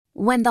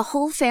When the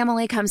whole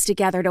family comes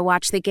together to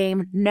watch the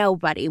game,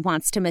 nobody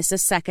wants to miss a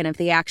second of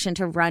the action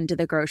to run to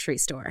the grocery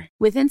store.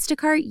 With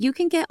Instacart, you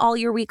can get all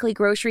your weekly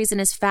groceries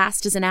in as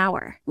fast as an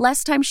hour.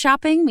 Less time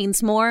shopping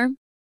means more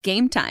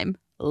game time.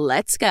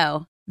 Let's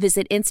go.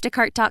 Visit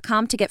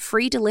instacart.com to get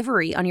free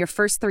delivery on your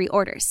first 3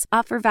 orders.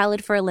 Offer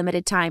valid for a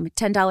limited time.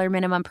 $10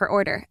 minimum per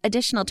order.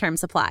 Additional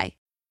terms apply.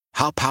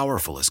 How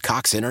powerful is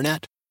Cox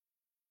Internet?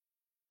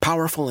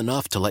 Powerful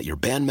enough to let your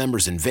band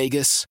members in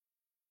Vegas,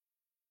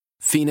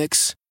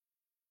 Phoenix,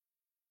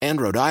 and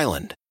Rhode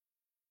Island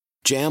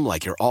jam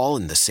like you're all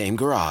in the same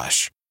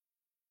garage.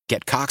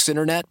 Get Cox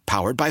Internet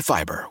powered by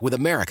fiber with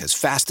America's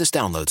fastest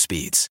download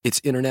speeds.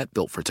 It's internet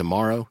built for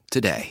tomorrow,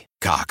 today.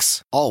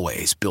 Cox,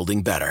 always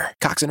building better.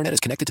 Cox Internet is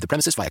connected to the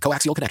premises via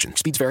coaxial connection.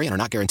 Speeds vary and are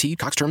not guaranteed.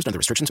 Cox terms and other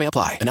restrictions may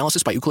apply.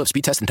 Analysis by Ookla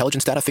Speed Test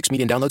Intelligence Data. Fixed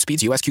median download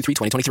speeds. US Q3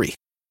 2023.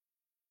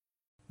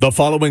 The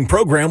following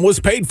program was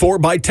paid for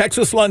by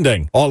Texas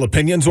Lending. All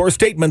opinions or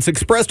statements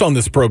expressed on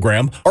this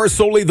program are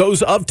solely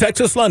those of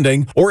Texas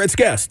Lending or its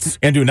guests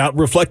and do not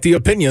reflect the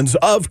opinions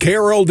of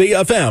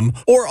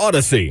KRLD-FM or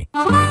Odyssey.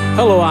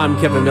 Hello, I'm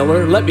Kevin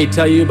Miller. Let me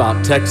tell you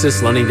about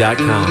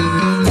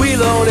TexasLending.com. We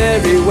loan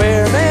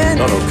everywhere, man.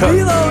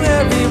 We loan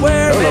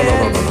everywhere,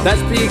 man. No.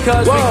 That's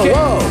because we can.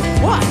 Whoa.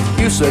 What?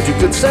 You said you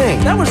could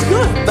sing. That was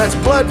good. That's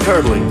blood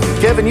curdling.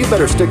 Kevin, you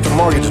better stick to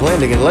mortgage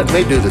lending and let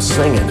me do the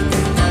singing.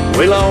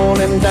 We loan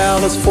in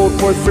Dallas, Fort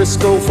Worth,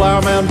 Frisco,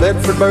 Flower Mound,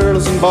 Bedford,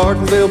 Burleson,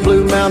 Bartonville,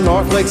 Blue Mound,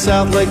 North Lake,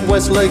 South Lake,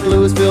 West Lake,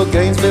 Louisville,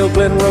 Gainesville,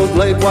 Glen Road,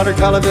 Bladewater,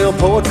 Colleyville,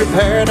 Poetry,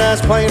 Paradise,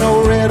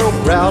 Plano, Red Oak,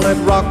 Rowlett,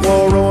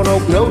 Rockwall,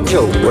 Roanoke, no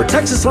joke. We're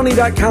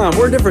TexasLending.com.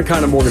 We're a different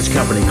kind of mortgage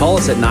company. Call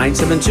us at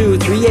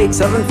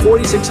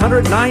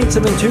 972-387-4600,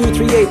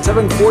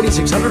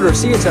 972-387-4600, or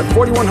see us at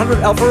 4100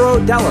 Alpha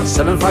Road, Dallas,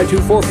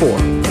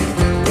 75244.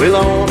 We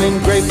loan in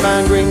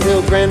Grapevine,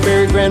 Greenville,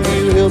 Granbury,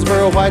 Grandview,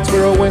 Hillsboro,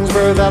 Whitesboro,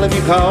 Winsboro, Valley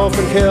View,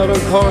 Coffin, Keldo,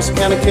 Carson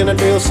County,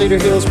 Kennedale, Cedar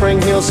Hill,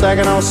 Spring Hill,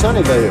 Saginaw,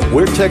 Sunnyvale.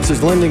 We're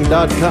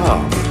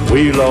TexasLending.com.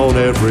 We loan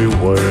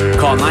everywhere.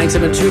 Call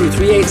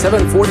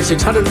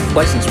 972-387-4600,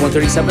 license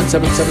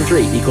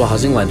 137773, Equal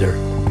Housing Lender.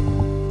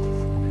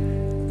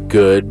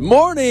 Good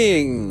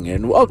morning,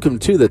 and welcome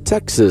to the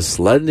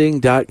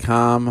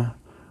TexasLending.com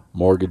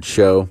Mortgage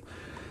Show.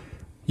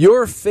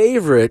 Your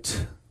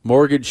favorite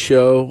mortgage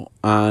show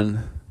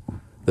on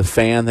the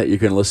Fan that you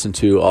can listen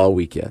to all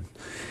weekend.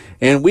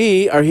 And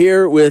we are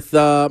here with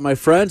my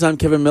friends. I'm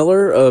Kevin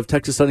Miller of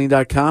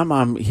TexasLending.com.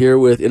 I'm here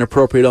with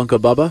Inappropriate Uncle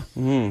Bubba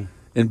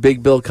and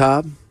Big Bill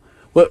Cobb.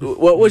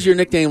 What was your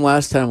nickname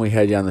last time we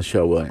had you on the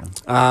show, William?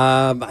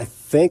 I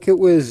think it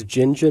was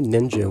Jinja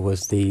Ninja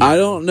was the... I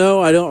don't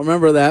know. I don't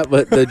remember that,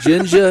 but the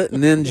Jinja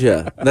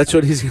Ninja. That's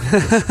what he's...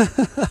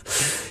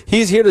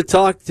 He's here to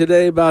talk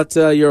today about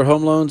your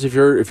home loans. If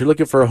you're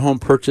looking for a home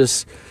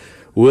purchase,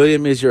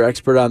 William is your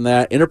expert on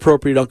that.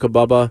 Inappropriate Uncle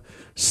Bubba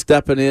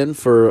stepping in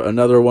for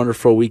another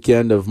wonderful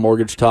weekend of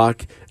mortgage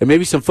talk and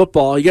maybe some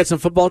football. You got some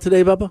football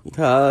today, Bubba?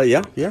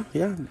 Yeah,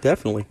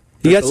 definitely.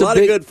 You got a lot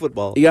of good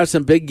football. You got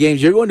some big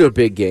games. You're going to a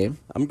big game.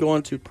 I'm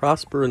going to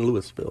Prosper in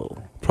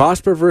Louisville.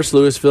 Prosper versus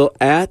Louisville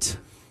at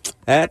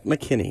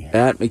McKinney.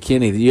 At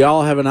McKinney. You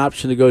all have an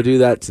option to go do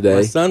that today.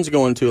 My son's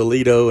going to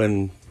Aledo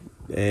and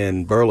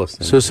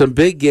Burleson. So some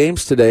big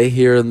games today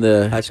here in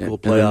the high school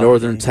in the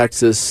Northern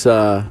Texas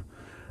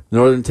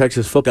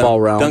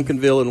football realm.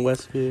 Duncanville and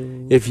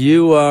Westfield. If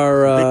you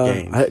are,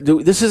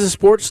 this is a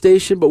sports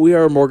station, but we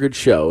are a mortgage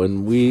show,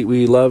 and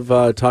we love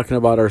talking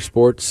about our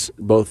sports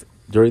both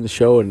during the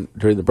show and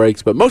during the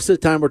breaks. But most of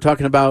the time, we're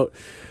talking about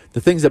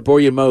the things that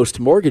bore you most,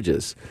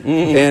 mortgages,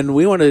 and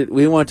we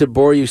want to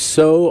bore you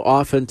so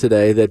often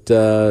today that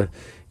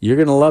you're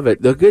going to love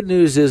it. The good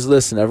news is,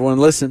 everyone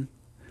listen.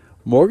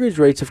 Mortgage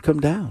rates have come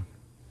down.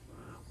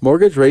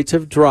 Mortgage rates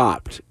have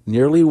dropped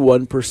nearly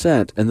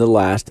 1% in the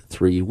last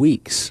 3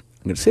 weeks.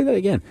 I'm going to say that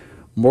again.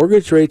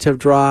 Mortgage rates have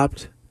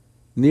dropped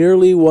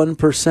nearly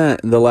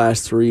 1% in the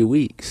last 3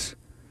 weeks.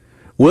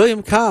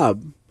 William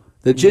Cobb,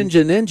 the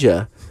Jinja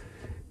Ninja,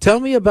 tell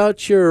me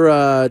about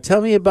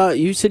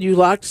you said you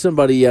locked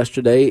somebody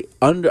yesterday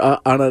on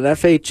an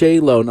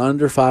FHA loan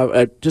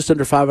just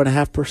under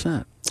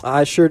 5.5%.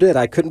 I sure did.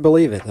 I couldn't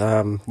believe it.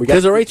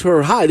 Because the rates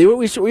were high. We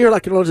were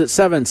locking loans at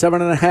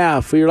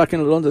 7.5. We were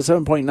locking loans at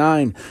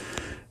 7.9.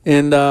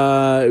 And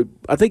I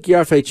think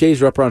your FHAs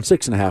were up around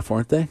 6.5,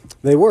 weren't they?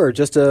 They were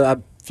just a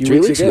few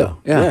 3 weeks ago.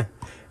 Yeah.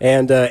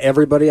 And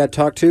everybody I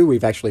talked to,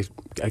 we've actually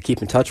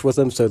keep in touch with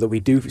them so that we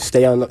do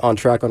stay on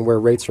track on where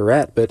rates are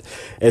at. But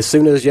as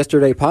soon as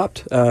yesterday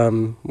popped,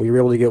 we were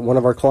able to get one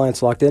of our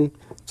clients locked in.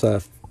 It's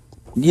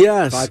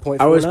yes,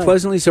 5.49. I was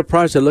pleasantly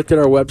surprised. I looked at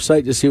our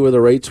website to see where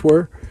the rates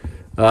were.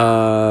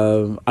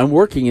 I'm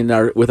working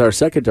with our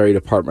secondary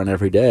department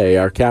every day.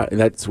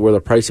 That's where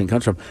the pricing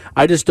comes from.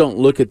 I just don't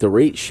look at the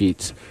rate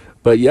sheets.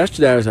 But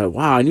yesterday I was like,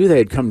 wow, I knew they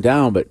had come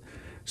down, but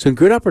some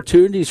good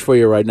opportunities for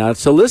you right now.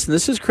 So listen,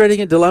 this is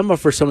creating a dilemma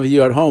for some of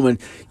you at home,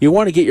 and you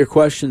want to get your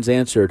questions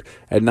answered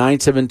at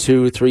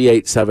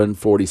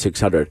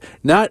 972-387-4600.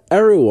 Not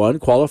everyone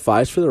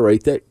qualifies for the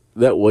rate that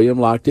William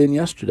locked in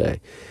yesterday.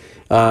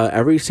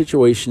 Every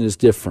situation is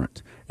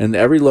different. And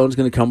every loan's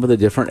going to come with a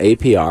different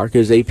APR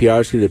because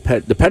APR is going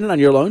to dependent on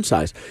your loan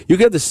size. You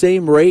get the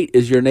same rate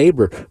as your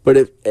neighbor, but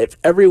if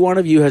every one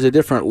of you has a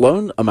different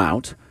loan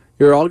amount,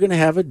 you're all going to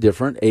have a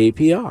different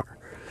APR.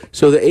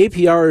 So the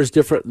APR is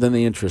different than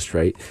the interest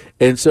rate.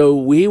 And so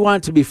we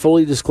want to be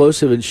fully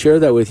disclosive and share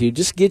that with you.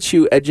 Just get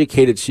you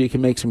educated so you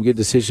can make some good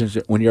decisions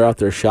when you're out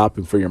there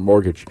shopping for your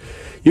mortgage.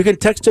 You can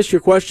text us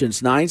your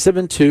questions,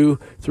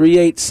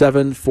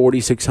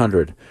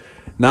 972-387-4600.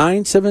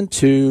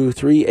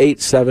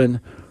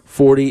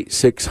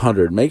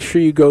 972-387-4600. Make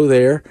sure you go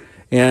there,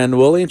 and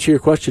we'll answer your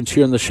questions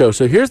here on the show.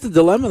 So here's the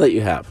dilemma that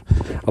you have.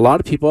 A lot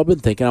of people have been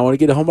thinking, I want to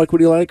get a home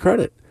equity line of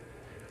credit.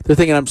 They're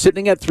thinking, I'm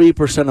sitting at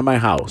 3% of my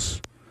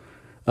house.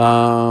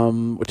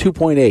 2.8,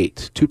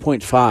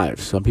 2.5.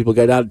 Some people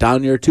get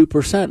down near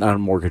 2%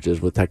 on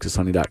mortgages with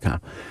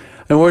TexasLending.com.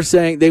 And we're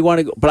saying they want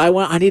to go, but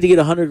I need to get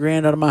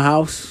 $100,000 out of my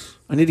house.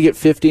 I need to get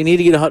 50. I need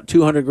to get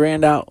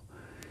 $200,000 out.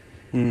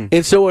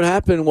 And so what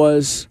happened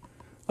was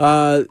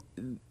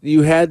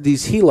you had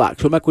these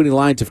HELOCs, home equity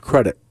lines of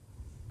credit,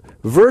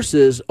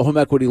 versus a home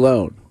equity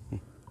loan.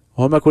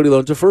 A home equity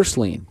loan is a first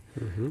lien.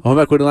 A home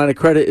equity line of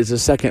credit is a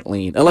second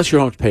lien, unless your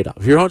home's paid off.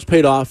 If your home's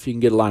paid off, you can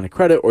get a line of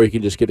credit, or you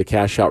can just get a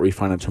cash-out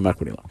refinance home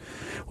equity loan.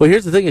 Well,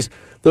 here's the thing is,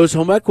 those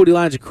home equity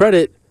lines of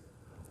credit,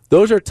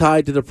 those are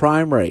tied to the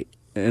prime rate.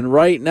 And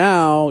right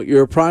now,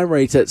 your prime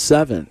rate's at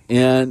 7%.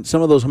 And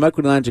some of those home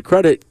equity lines of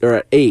credit are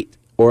at 8%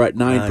 or at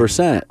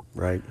 9%.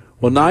 Right.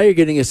 Well, now you're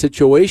getting a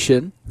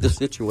situation.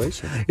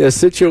 A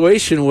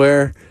situation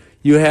where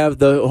you have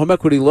the home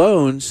equity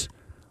loans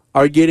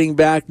are getting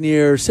back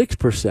near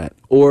 6%,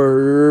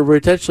 or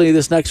potentially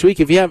this next week.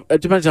 If you have, it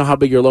depends on how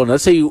big your loan is.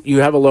 Let's say you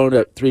have a loan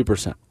at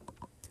 3%.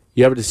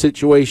 You have a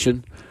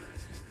situation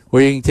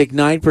where you can take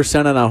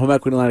 9% on a home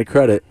equity line of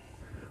credit,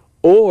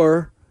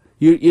 or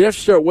you have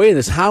to start weighing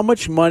this. How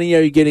much money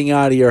are you getting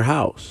out of your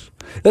house?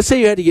 Let's say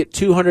you had to get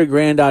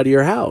 $200,000 out of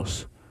your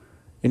house,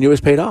 and it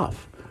was paid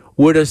off.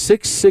 Would a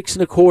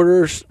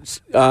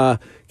 6.25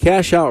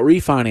 cash out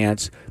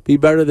refinance be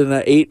better than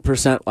an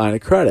 8% line of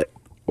credit?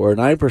 Or a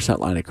 9%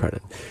 line of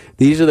credit.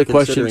 These are the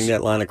questions. Considering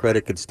that line of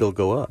credit could still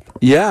go up.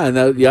 Yeah, and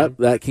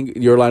that can,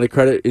 your line of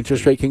credit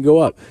interest rate can go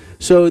up.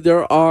 So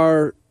there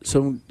are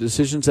some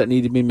decisions that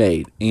need to be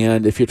made.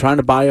 And if you're trying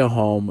to buy a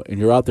home and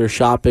you're out there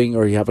shopping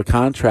or you have a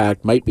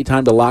contract, might be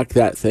time to lock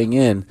that thing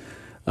in.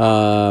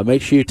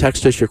 Make sure you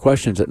text us your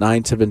questions at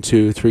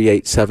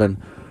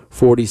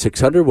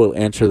 972-387-4600. We'll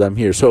answer them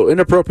here. So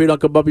inappropriate,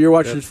 Uncle Bubba. You're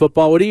watching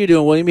football. What are you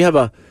doing, William? You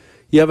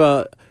have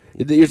a.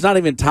 It's not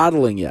even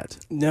toddling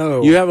yet.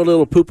 No. You have a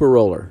little pooper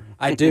roller.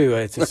 I do.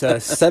 It's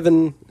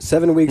 7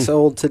 weeks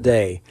old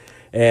today,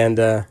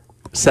 and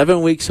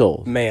 7 weeks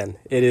old. Man,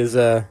 it is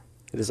a.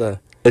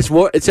 It's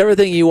more. It's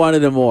everything you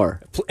wanted and more.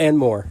 And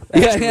more.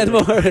 Yeah, and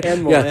more.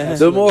 And more. Yeah,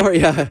 the more.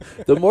 Yeah,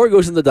 the more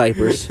goes in the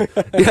diapers. Yeah.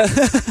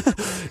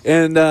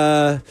 And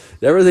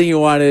everything you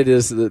wanted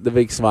is the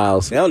big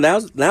smiles.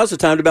 Now's the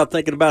time to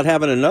thinking about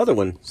having another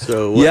one.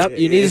 So yep,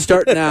 you need to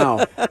start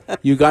now.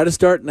 You got to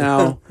start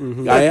now.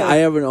 I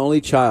have an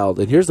only child,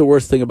 and here's the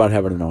worst thing about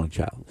having an only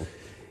child: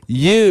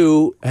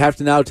 you have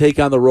to now take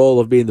on the role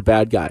of being the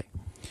bad guy.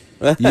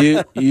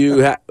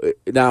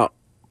 Now,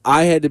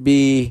 I had to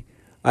be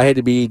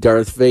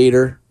Darth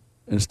Vader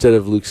instead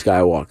of Luke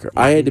Skywalker.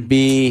 I had to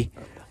be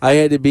a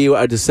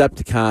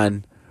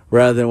Decepticon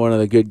rather than one of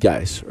the good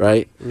guys,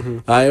 right?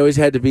 I always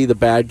had to be the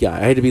bad guy.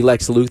 I had to be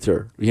Lex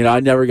Luthor.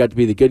 I never got to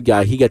be the good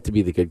guy. He got to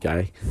be the good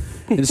guy.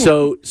 And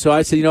so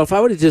I said, if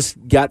I would have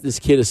just got this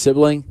kid a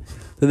sibling,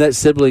 then that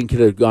sibling could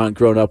have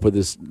grown up with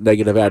this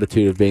negative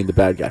attitude of being the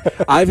bad guy.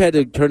 I've had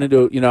to turn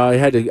into,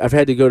 I've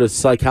had to go to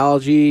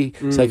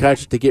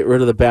psychiatrist to get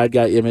rid of the bad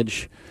guy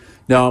image.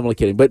 No, I'm only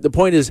kidding. But the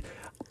point is,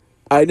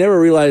 I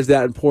never realized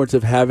that importance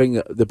of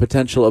having the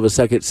potential of a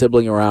second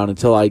sibling around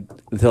until I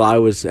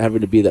was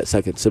having to be that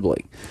second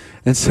sibling,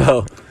 and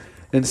so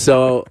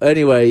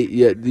anyway,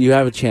 you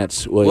have a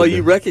chance. Well,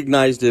 you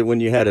recognized it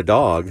when you had a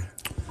dog,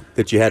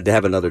 that you had to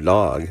have another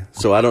dog.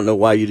 So I don't know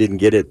why you didn't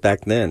get it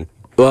back then.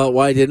 Well,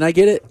 why didn't I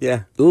get it?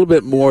 Yeah, a little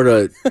bit more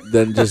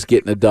than just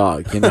getting a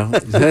dog.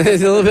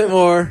 There's a little bit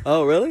more.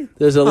 Oh, really?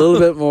 There's a little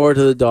bit more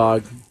to the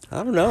dog.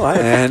 I don't know. I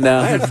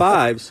had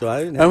 5, so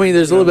I didn't.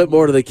 There's a little bit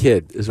more to the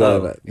kid, is what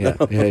I meant.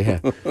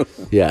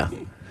 Yeah.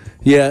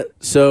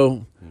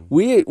 So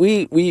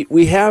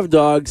we have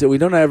dogs, and we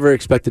don't ever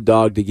expect the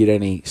dog to get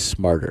any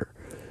smarter,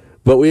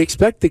 but we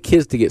expect the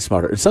kids to get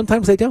smarter, and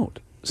sometimes they don't.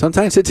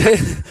 Sometimes it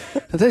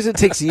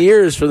takes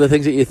years for the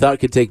things that you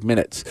thought could take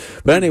minutes.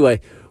 But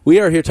anyway,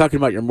 we are here talking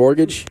about your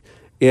mortgage,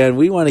 and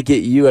we want to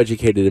get you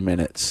educated in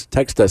minutes.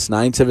 Text us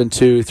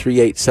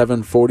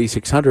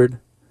 972-387-4600.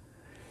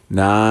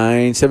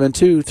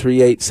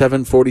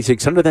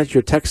 972-387-4600. That's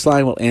your text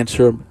line. We'll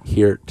answer them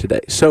here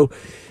today. So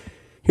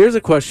here's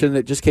a question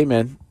that just came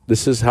in.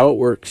 This is how it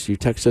works. You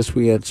text us,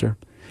 we answer.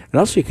 And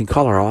also you can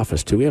call our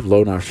office, too. We have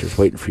loan officers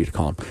waiting for you to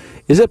call them.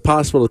 Is it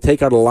possible to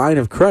take out a line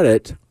of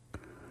credit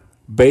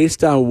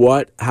based on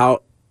what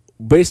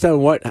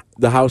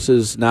the house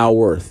is now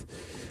worth?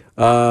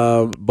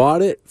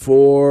 Bought it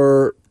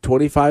for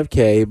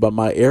 525K, but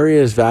my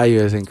area's value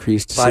has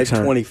increased to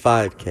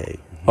 525K.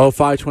 Oh,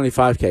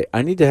 525K.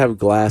 I need to have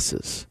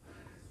glasses.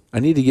 I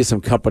need to get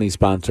some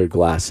company-sponsored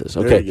glasses.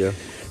 Okay. There you go.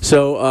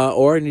 So,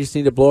 or I just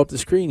need to blow up the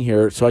screen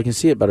here so I can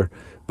see it better.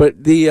 But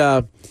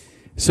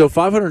so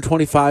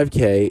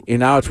 525K, and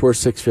now it's worth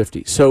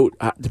 650. So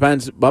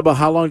depends, Bubba,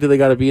 how long do they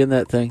got to be in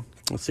that thing?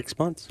 6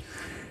 months.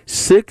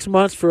 6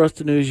 months for us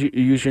to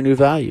use your new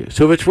value.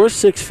 So if it's worth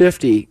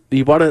 650,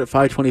 you bought it at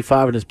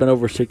 525, and it's been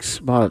over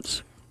 6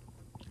 months.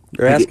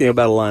 You're asking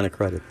about a line of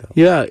credit, though.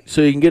 Yeah,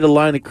 so you can get a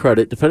line of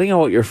credit. Depending on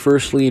what your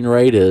first lien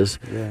rate is,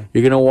 you're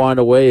going to want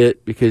to weigh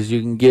it because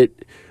you can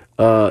get,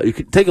 you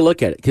can take a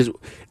look at it because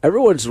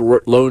everyone's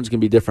loans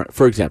can be different.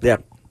 For example,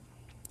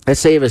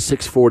 let's say you have a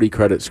 640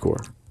 credit score,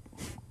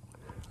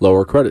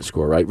 lower credit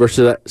score, right,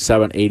 versus that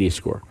 780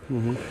 score.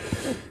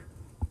 Mm-hmm.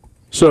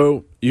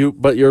 So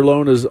but your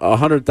loan is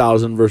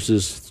 $100,000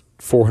 versus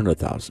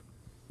 $400,000.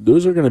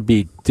 Those are going to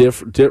be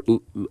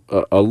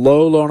a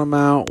low loan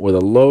amount with a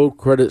low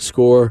credit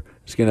score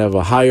is going to have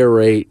a higher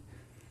rate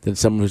than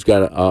someone who's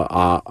got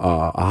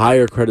a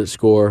higher credit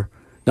score.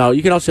 Now,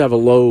 you can also have a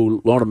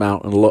low loan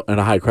amount and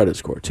a high credit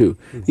score too.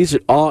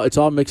 Mm-hmm. It's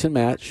all mix and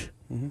match,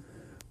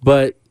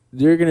 but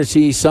you're going to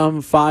see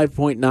some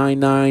 5.99,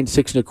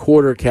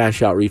 6.25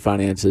 cash out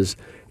refinances.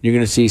 You're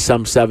going to see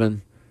some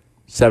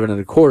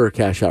 7.25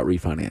 cash out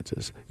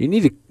refinances. You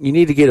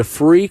need to get a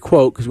free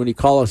quote because when you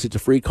call us, it's a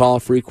free call,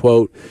 free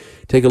quote.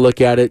 Take a look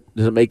at it.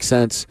 Does it make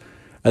sense?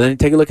 And then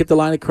take a look at the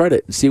line of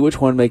credit and see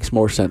which one makes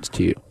more sense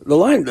to you.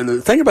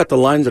 The thing about the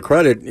lines of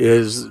credit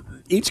is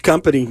each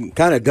company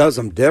kind of does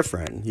them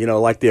different. You know,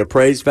 like the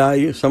appraised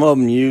value. Some of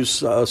them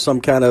use some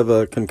kind of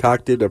a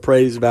concocted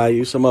appraised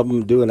value. Some of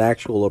them do an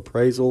actual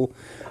appraisal.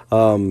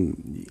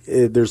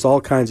 There's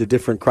all kinds of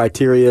different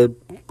criteria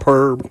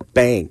per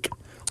bank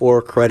or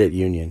credit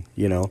union,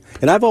 you know.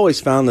 And I've always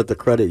found that the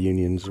credit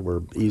unions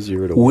were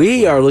easier to work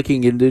with. are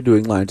looking into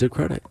doing lines of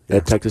credit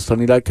at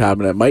TexasLending.com,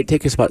 and it might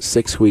take us about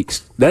 6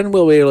 weeks. Then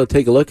we'll be able to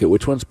take a look at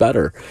which one's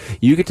better.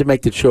 You get to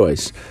make the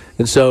choice.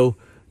 And so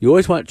you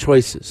always want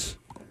choices.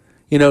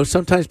 You know,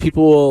 sometimes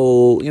people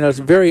will, it's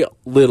very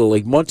little,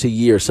 like once a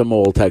year,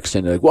 someone will text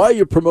in, like, why are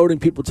you promoting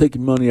people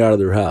taking money out of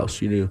their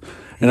house,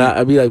 And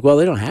I'd be like, well,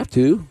 they don't have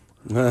to.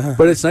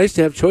 But it's nice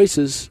to have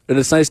choices, and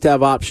it's nice to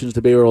have options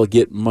to be able to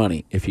get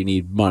money if you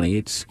need money.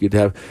 It's good to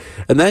have.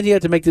 And then you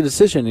have to make the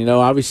decision.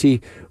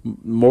 Obviously,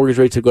 mortgage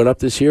rates have gone up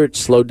this year. It's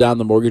slowed down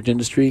the mortgage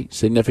industry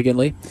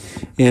significantly.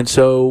 And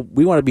so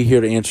we want to be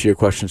here to answer your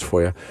questions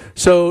for you.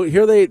 So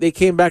here they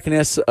came back and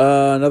asked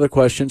another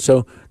question.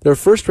 So their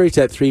first rate's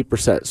at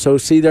 3%. So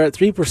see, they're at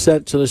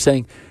 3%, so they're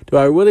saying, do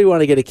I really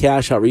want to get a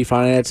cash-out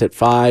refinance at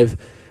 5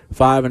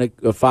 and a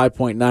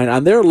 5.9?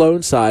 On their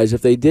loan size,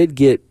 if they did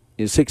get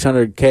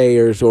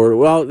 $600K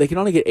or they can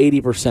only get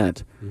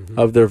 80%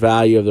 of their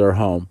value of their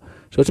home.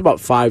 So it's about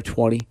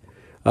 $520.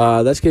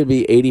 That's going to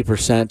be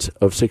 80%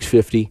 of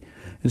 $650.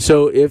 And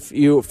so if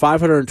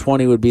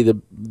 $520 would be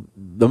the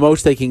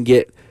most they can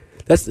get.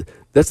 That's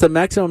the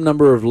maximum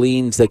number of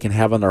liens they can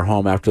have on their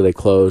home after they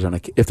close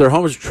if their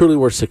home is truly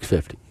worth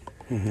 $650.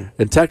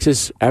 In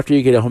Texas, after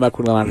you get a home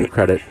equity line of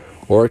credit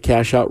or a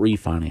cash out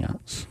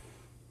refinance,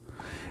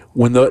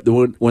 when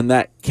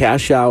that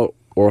cash out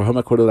or home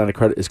equity line of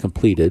credit is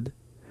completed,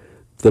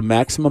 the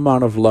maximum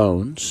amount of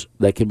loans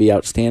that can be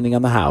outstanding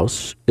on the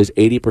house is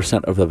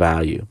 80% of the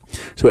value.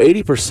 So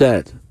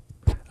 80%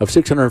 of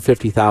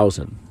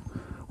 $650,000,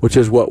 which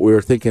is what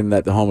we're thinking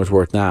that the home is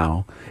worth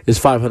now, is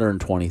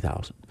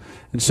 $520,000.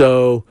 And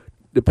so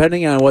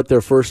depending on what their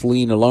first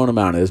lien or loan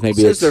amount is,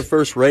 maybe it's their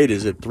first rate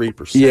is at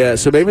 3%. Yeah,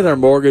 so maybe their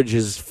mortgage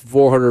is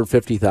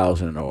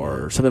 $450,000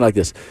 or something like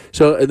this.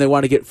 So and they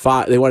want to get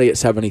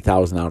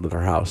 $70,000 out of their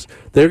house.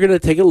 They're going to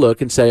take a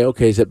look and say,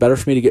 okay, is it better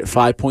for me to get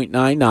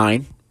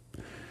 5.99?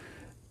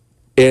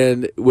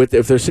 And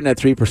if they're sitting at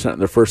 3% in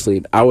their first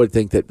lien, I would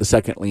think that the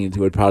second lien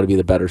would probably be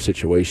the better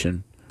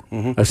situation.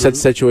 I've said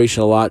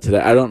situation a lot today.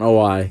 I don't know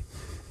why.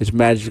 It's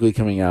magically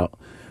coming out.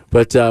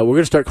 But we're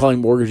going to start calling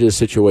mortgages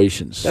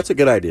situations. That's a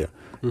good idea.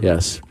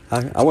 Yes.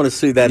 I want to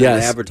see that in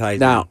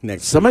advertising now,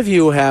 next some week. of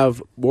you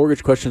have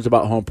mortgage questions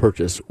about home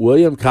purchase.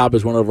 William Cobb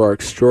is one of our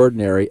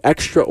extraordinary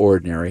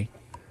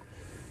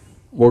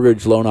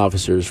mortgage loan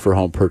officers for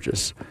home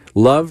purchase.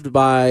 Loved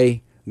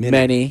by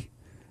many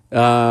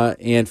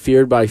and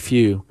feared by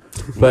few,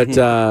 but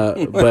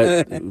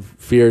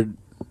feared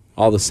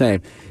all the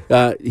same.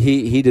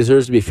 He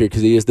deserves to be feared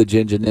because he is the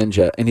Ginger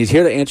Ninja. And he's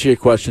here to answer your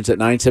questions at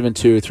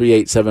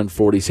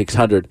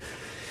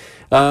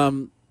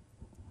 972-387-4600.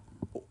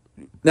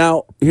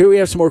 Now, here we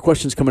have some more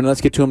questions coming in. Let's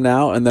get to them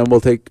now, and then we're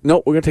going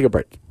to take a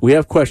break. We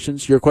have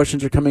questions. Your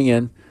questions are coming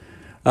in.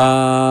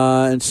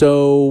 And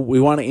so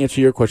we want to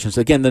answer your questions.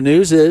 Again, the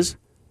news is,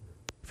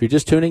 if you're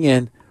just tuning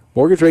in,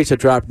 mortgage rates have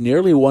dropped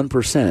nearly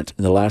 1%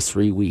 in the last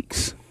 3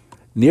 weeks.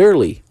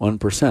 Nearly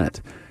 1%.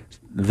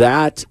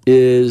 That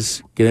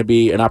is going to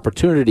be an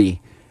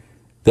opportunity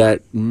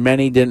that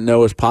many didn't know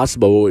was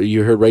possible.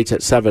 You heard rates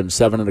at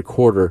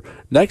 7.25.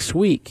 Next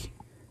week,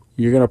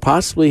 you're going to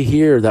possibly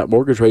hear that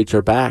mortgage rates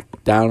are back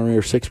down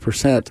near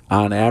 6%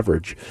 on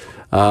average.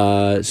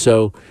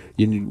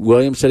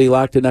 William said he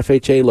locked in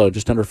FHA low,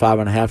 just under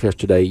 5.5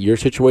 yesterday. Your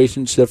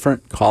situation's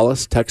different. Call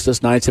us, text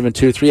us,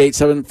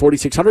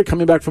 972-387-4600.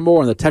 Coming back for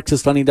more on the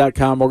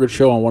TexasLending.com Mortgage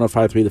Show on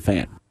 105.3 The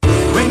Fan.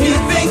 When you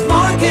think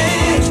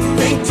mortgage,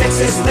 think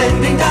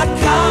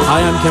TexasLending.com.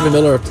 Hi, I'm Kevin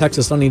Miller of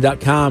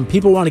TexasLending.com.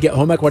 People want to get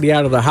home equity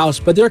out of their house,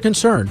 but they're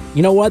concerned.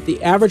 You know what?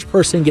 The average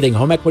person getting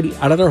home equity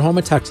out of their home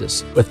in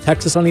Texas with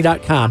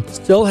TexasLending.com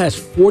still has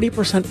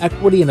 40%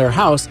 equity in their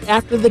house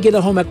after they get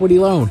a home equity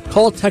loan.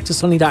 Call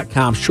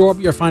TexasLending.com. Shore up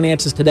your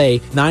finances today.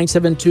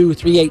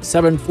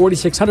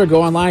 972-387-4600.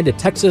 Go online to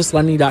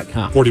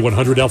TexasLending.com.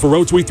 4100 Alpha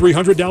Road, Suite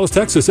 300, Dallas,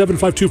 Texas,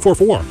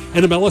 75244.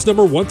 NMLS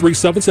number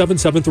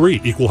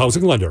 137773. Equal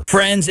housing lender.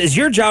 Friends, is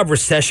your job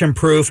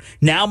recession-proof?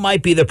 Now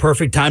might be the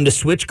perfect time to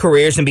switch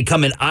careers and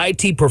become an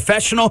IT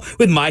professional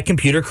with My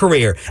Computer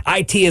Career.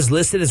 IT is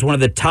listed as one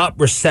of the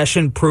top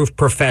recession-proof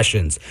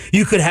professions.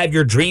 You could have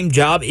your dream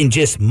job in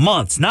just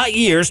months, not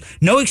years.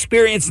 No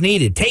experience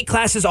needed. Take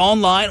classes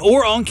online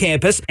or on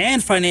campus,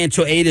 and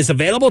financial aid is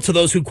available to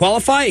those who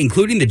qualify,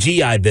 including the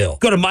GI Bill.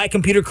 Go to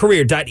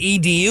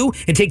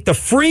mycomputercareer.edu and take the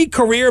free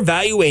career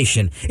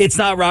evaluation. It's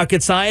not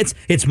rocket science.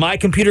 It's My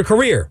Computer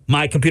Career.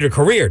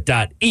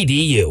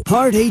 mycomputercareer.edu.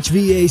 Hart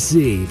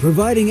HVAC,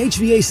 providing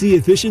HVAC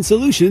efficient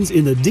solutions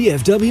in the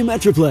DFW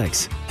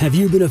Metroplex. Have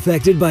you been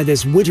affected by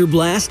this winter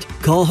blast?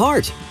 Call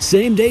Hart.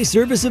 Same day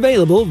service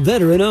available,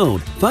 veteran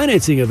owned.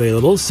 Financing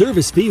available,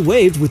 service fee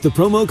waived with the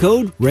promo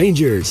code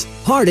RANGERS.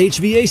 Hart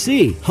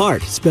HVAC,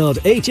 Hart spelled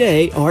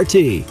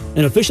H-A-R-T,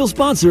 an official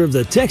sponsor of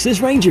the Texas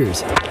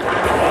Rangers.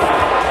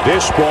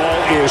 This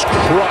ball is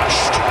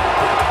crushed.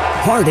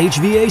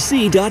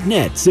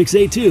 HartHVAC.net,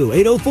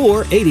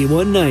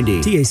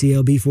 682-804-8190.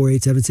 TACLB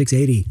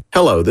 487680.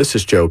 Hello, this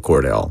is Joe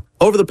Cordell.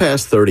 Over the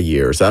past 30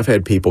 years, I've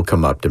had people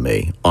come up to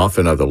me,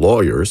 often other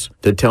lawyers,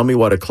 to tell me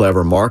what a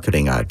clever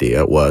marketing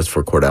idea it was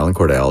for Cordell &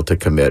 Cordell to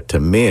commit to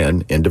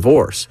men in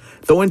divorce.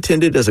 Though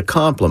intended as a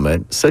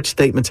compliment, such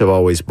statements have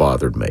always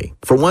bothered me.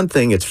 For one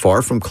thing, it's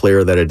far from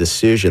clear that a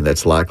decision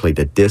that's likely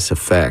to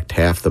disaffect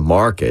half the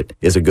market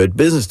is a good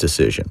business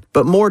decision.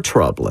 But more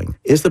troubling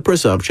is the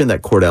presumption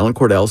that Cordell &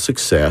 Cordell's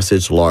success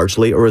is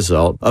largely a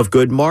result of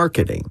good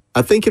marketing.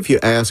 I think if you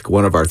ask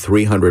one of our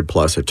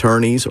 300-plus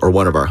attorneys or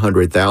one of our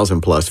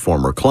 100,000-plus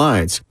former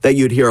clients, that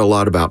you'd hear a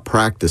lot about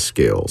practice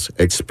skills,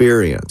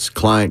 experience,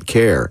 client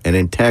care, and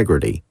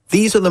integrity.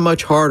 These are the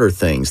much harder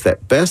things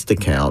that best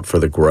account for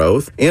the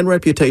growth and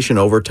reputation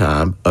over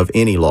time of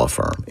any law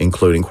firm,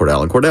 including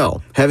Cordell &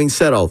 Cordell. Having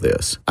said all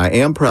this, I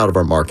am proud of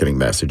our marketing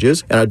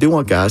messages, and I do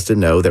want guys to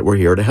know that we're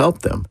here to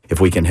help them.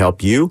 If we can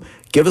help you,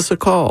 give us a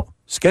call.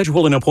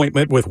 Schedule an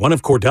appointment with one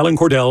of Cordell &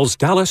 Cordell's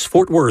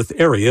Dallas-Fort Worth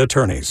area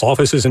attorneys.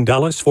 Offices in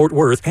Dallas, Fort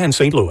Worth, and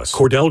St. Louis.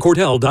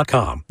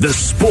 CordellCordell.com. The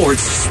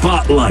Sports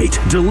Spotlight,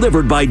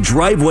 delivered by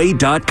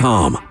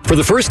Driveway.com. For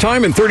the first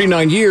time in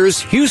 39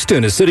 years,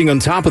 Houston is sitting on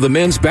top of the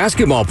men's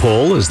basketball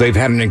poll as they've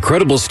had an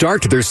incredible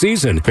start to their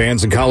season.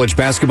 Fans and college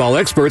basketball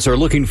experts are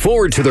looking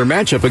forward to their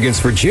matchup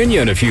against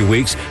Virginia in a few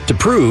weeks to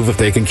prove if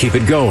they can keep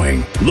it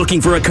going. Looking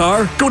for a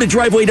car? Go to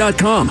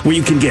Driveway.com, where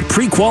you can get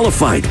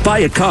pre-qualified, buy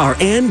a car,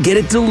 and get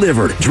it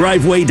delivered.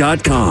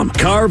 Driveway.com.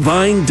 Car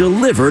buying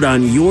delivered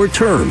on your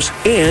terms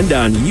and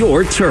on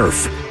your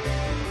turf.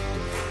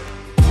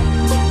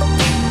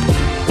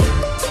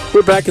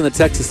 We're back in the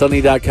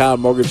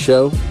TexasLending.com Mortgage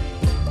Show.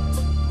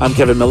 I'm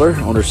Kevin Miller,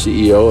 owner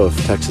CEO of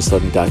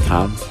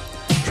TexasLending.com.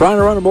 Trying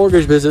to run a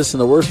mortgage business in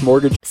the worst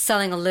mortgage.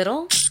 Selling a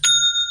little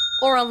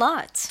or a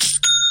lot?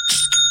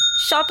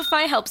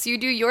 Shopify helps you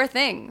do your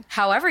thing,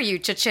 however you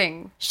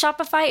cha-ching.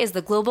 Shopify is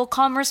the global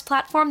commerce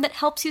platform that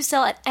helps you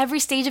sell at every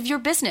stage of your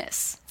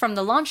business. From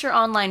the launch your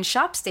online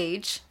shop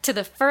stage, to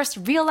the first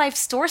real-life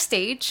store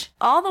stage,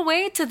 all the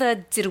way to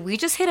the did we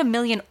just hit 1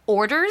 million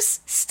orders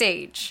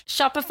stage.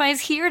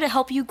 Shopify's here to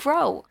help you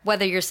grow.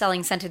 Whether you're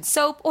selling scented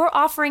soap or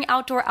offering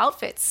outdoor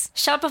outfits,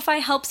 Shopify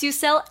helps you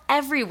sell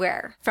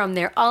everywhere. From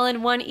their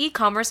all-in-one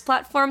e-commerce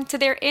platform to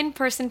their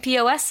in-person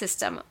POS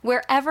system,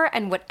 wherever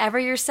and whatever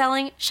you're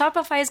selling,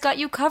 Shopify's got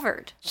you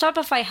covered.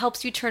 Shopify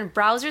helps you turn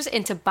browsers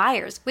into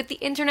buyers with the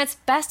internet's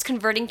best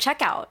converting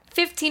checkout.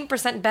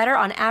 15% better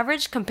on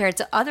average compared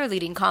to other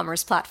leading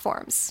commerce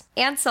platforms.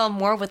 And sell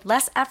more with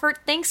less effort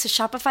thanks to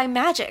Shopify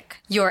Magic,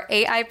 your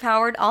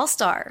AI-powered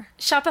all-star.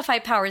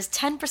 Shopify powers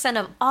 10%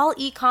 of all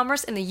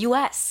e-commerce in the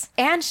U.S.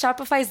 And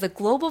Shopify is the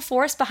global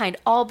force behind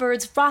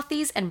Allbirds,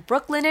 Rothy's, and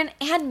Brooklinen,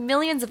 and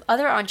millions of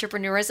other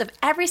entrepreneurs of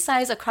every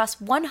size across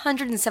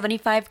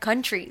 175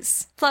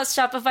 countries. Plus,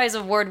 Shopify's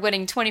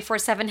award-winning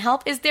 24/7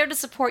 help is there to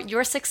support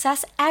your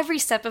success every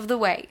step of the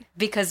way.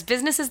 Because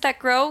businesses that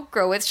grow,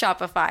 grow with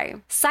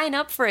Shopify. Sign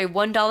up for a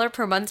 $1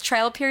 per month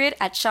trial period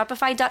at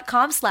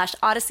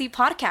Shopify.com/Odyssey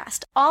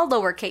Podcast, all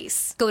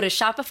lowercase. Go to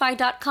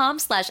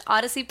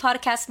Shopify.com/Odyssey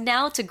Podcast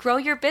now to grow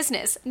your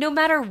business, no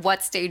matter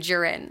what stage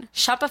you're in.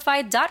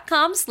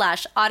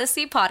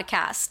 Shopify.com/Odyssey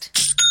Podcast.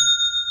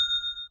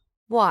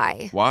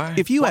 Why? Why?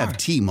 If you have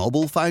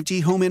T-Mobile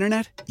 5G home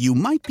internet, you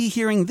might be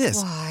hearing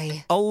this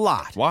Why? a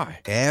lot.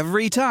 Why?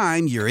 Every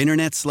time your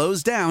internet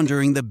slows down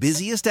during the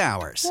busiest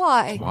hours.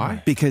 Why?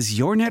 Why? Because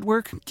your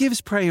network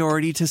gives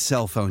priority to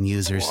cell phone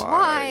users.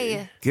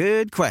 Why?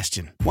 Good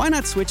question. Why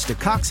not switch to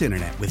Cox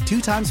Internet with 2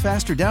 times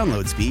faster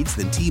download speeds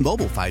than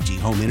T-Mobile 5G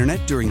home internet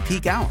during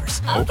peak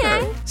hours?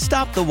 Okay.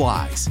 Stop the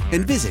whys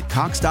and visit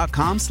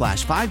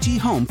cox.com/5G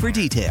home for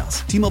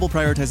details. T-Mobile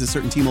prioritizes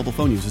certain T-Mobile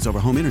phone users over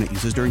home internet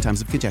users during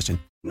times of congestion.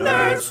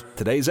 Nerds!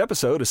 Today's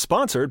episode is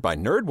sponsored by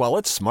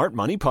NerdWallet's Smart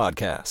Money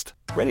Podcast.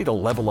 Ready to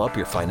level up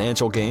your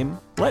financial game?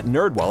 Let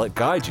NerdWallet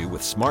guide you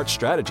with smart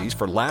strategies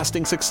for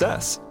lasting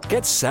success.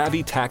 Get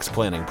savvy tax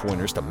planning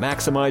pointers to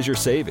maximize your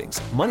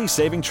savings,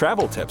 money-saving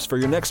travel tips for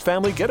your next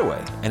family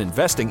getaway, and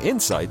investing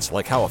insights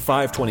like how a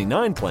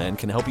 529 plan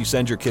can help you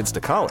send your kids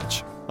to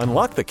college.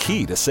 Unlock the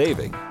key to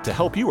saving to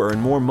help you earn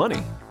more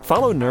money.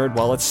 Follow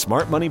NerdWallet's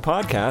Smart Money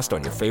Podcast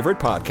on your favorite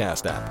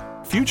podcast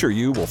app. Future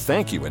you will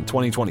thank you in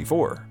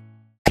 2024.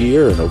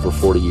 Year and over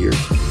 40 years.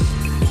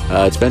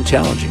 It's been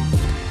challenging.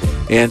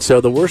 And so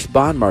the worst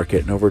bond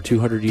market in over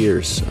 200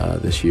 years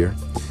this year.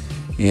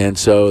 And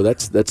so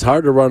that's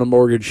hard to run a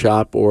mortgage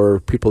shop,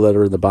 or people that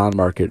are in the bond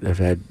market have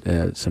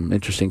had some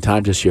interesting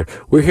times this year.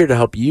 We're here to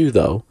help you,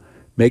 though,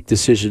 make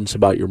decisions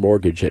about your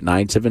mortgage at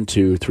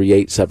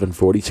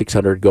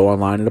 972-387-4600. Go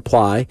online and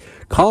apply.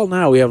 Call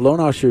now. We have loan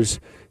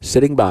officers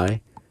sitting by,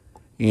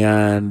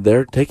 and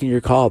they're taking your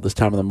call at this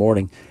time of the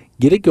morning.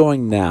 Get it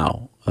going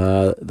now.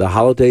 The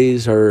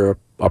holidays are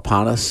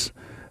upon us.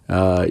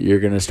 You're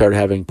going to start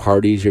having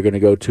parties. You're going to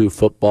go to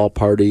football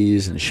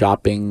parties and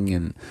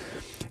shopping,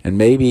 and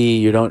maybe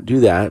you don't do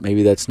that.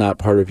 Maybe that's not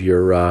part of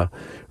your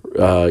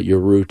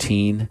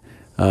routine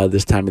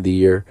this time of the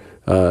year.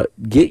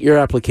 Get your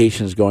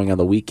applications going on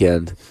the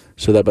weekend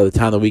so that by the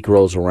time the week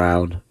rolls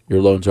around,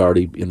 your loan's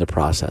already in the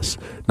process.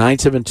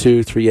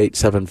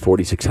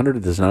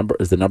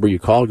 972-387-4600 is the number you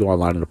call. Go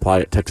online and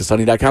apply at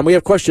TexasHoney.com. We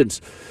have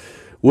questions.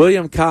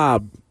 William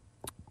Cobb.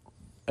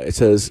 It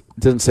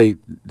doesn't say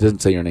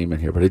your name in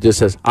here, but it just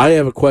says, I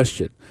have a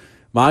question.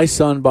 My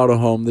son bought a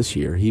home this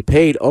year. He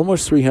paid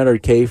almost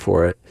 $300K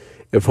for it.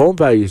 If home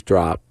values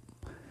drop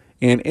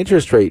and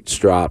interest rates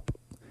drop,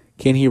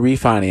 can he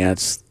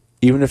refinance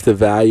even if the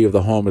value of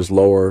the home is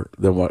lower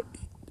than what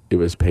it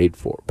was paid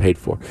for?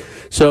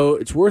 So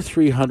it's worth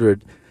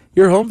 $300.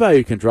 Your home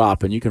value can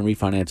drop and you can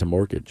refinance a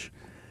mortgage.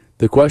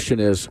 The question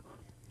is,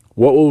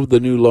 what will the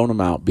new loan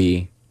amount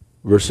be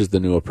versus the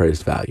new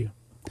appraised value?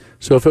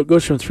 So if it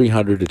goes from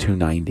 $300 to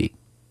 $290,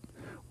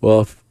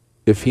 well,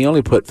 if he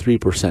only put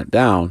 3%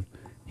 down,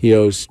 he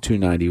owes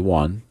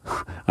 $291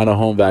 on a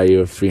home value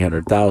of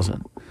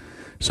 $300,000.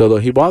 So though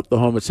he bought the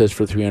home, it says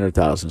for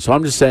 $300,000. So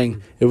I'm just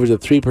saying, if it was a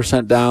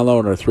 3% down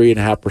loan or a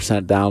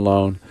 3.5% down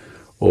loan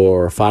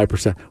or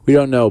 5%, we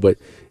don't know. But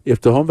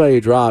if the home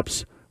value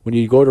drops, when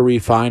you go to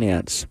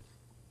refinance,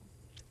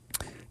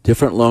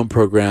 different loan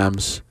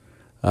programs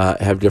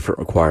have different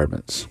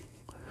requirements.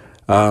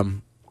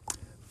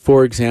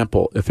 For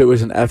example, if it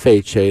was an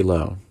FHA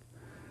loan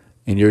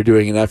and you're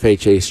doing an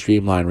FHA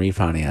streamline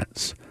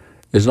refinance,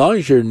 as long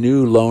as your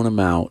new loan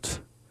amount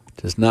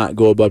does not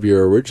go above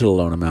your original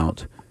loan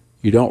amount,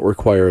 you don't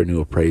require a new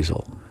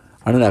appraisal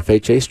on an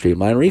FHA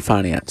streamline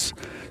refinance.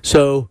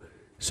 So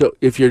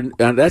if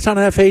that's on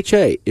an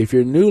FHA. If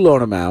your new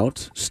loan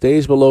amount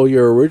stays below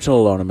your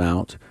original loan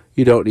amount,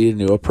 you don't need a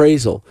new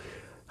appraisal.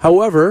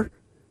 However,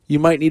 you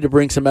might need to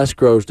bring some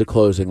escrows to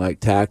closing, like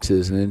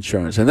taxes and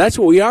insurance. And that's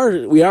what we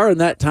are. We are in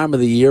that time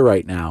of the year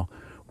right now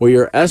where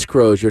your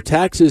escrows, your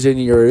taxes,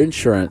 and your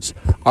insurance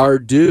are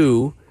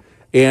due.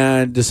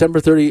 And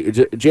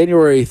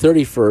January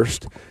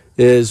 31st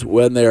is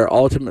when they're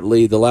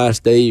ultimately the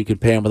last day you can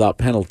pay them without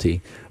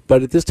penalty.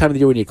 But at this time of the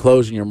year when you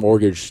close on your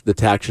mortgage, the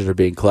taxes are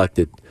being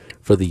collected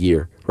for the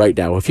year right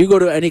now. If you go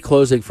to any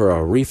closing for a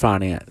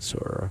refinance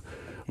or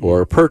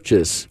a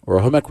purchase or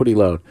a home equity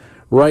loan,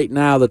 right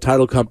now, the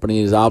title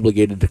company is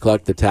obligated to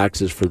collect the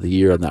taxes for the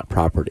year on that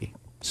property.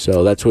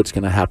 So that's what's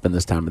going to happen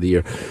this time of the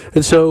year.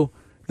 And so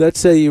let's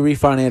say you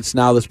refinance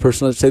now this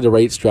person. Let's say the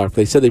rates dropped.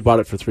 They said they bought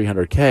it for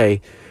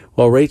 $300K.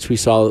 Well, rates we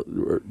saw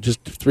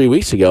just 3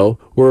 weeks ago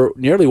were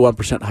nearly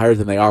 1% higher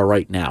than they are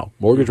right now.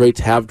 Mortgage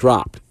rates have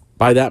dropped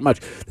by that much.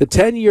 The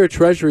 10-year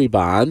Treasury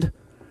bond,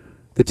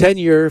 the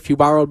 10-year, if you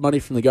borrowed money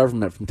from the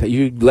government,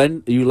 you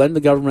lend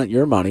the government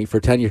your money for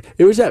 10 years.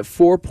 It was at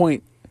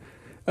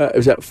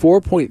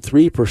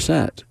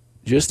 4.3%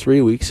 just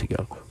 3 weeks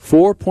ago.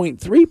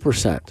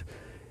 4.3%.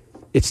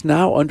 It's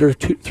now under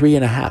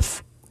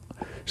 3.5%.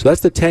 So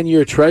that's the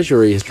 10-year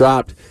Treasury has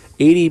dropped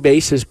 80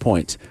 basis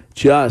points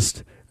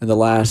just in the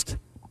last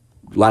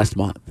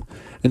month.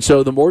 And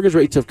so the mortgage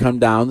rates have come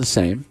down the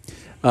same.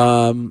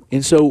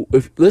 And so,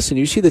 listen,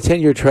 you see the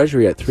 10-year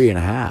Treasury at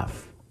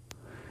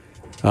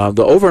 3.5%.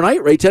 The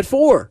overnight rate's at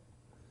 4%.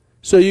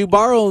 So you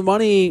borrow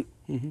money.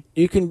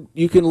 You can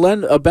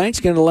lend. A bank's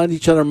going to lend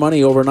each other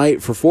money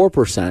overnight for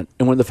 4%,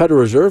 and when the Federal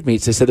Reserve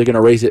meets, they said they're going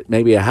to raise it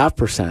maybe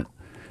 0.5%.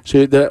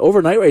 So the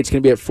overnight rate's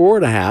going to be at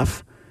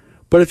 4.5%.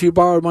 But if you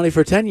borrow money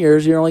for 10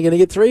 years, you're only going to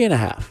get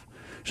 3.5%.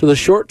 So the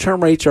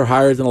short-term rates are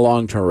higher than the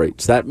long-term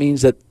rates. That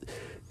means that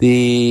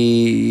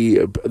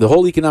the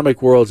whole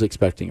economic world is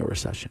expecting a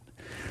recession.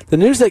 The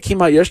news that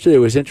came out yesterday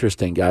was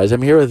interesting, guys.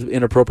 I'm here with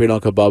Inappropriate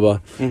Uncle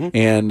Bubba,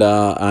 and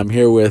I'm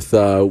here with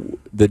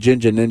the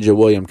Ginger Ninja,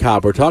 William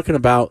Cobb. We're talking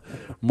about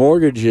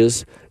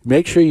mortgages.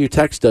 Make sure you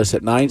text us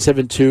at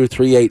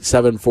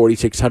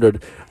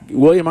 972-387-4600.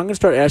 William, I'm going to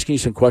start asking you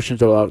some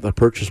questions about the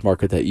purchase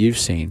market that you've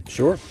seen.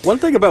 Sure. One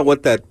thing about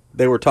what that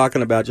they were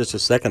talking about just a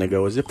second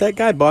ago is if that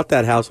guy bought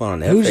that house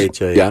on an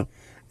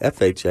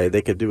FHA,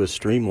 they could do a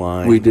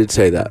streamline. We did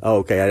say that. Oh,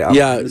 okay.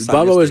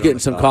 Bubba was getting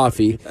some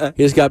coffee.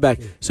 He just got back.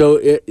 So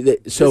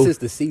this is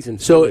the season.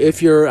 So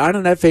if you're on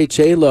an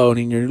FHA loan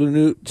and you're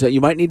new, so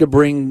you might need to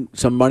bring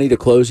some money to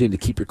closing to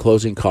keep your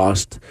closing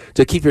cost,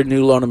 to keep your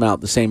new loan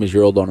amount the same as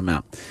your old loan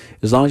amount.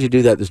 As long as you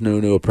do that, there's no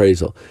new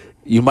appraisal.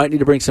 You might need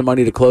to bring some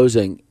money to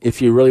closing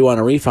if you really want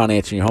to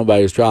refinance and your home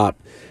values drop.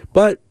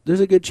 But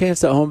there's a good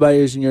chance that home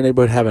values in your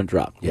neighborhood haven't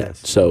dropped yet.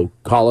 Yes. So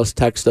call us,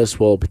 text us.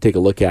 We'll take a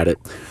look at it.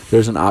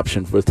 There's an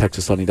option with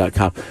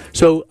TexasLending.com.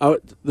 So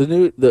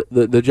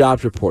the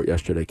jobs report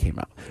yesterday came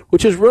out,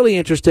 which is really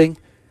interesting.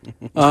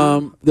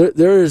 The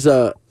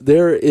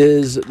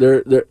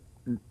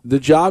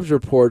jobs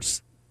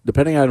reports,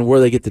 depending on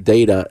where they get the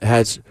data,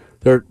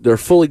 they're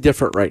fully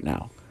different right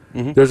now.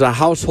 There's a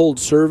household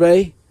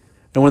survey,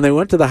 and when they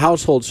went to the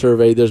household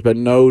survey, there's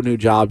been no new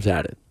jobs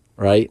added.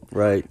 Right?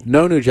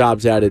 No new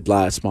jobs added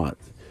last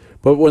month.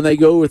 But when they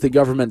go with the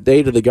government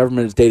data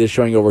is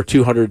showing over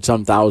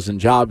 200-some thousand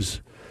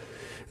jobs.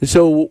 And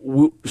so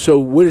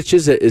which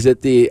is it? Is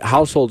it the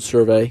household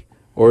survey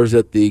or is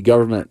it the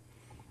government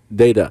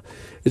data?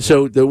 And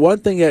so the one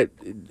thing that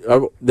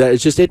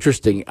is just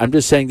interesting, I'm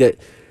just saying that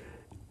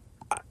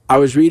I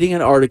was reading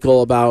an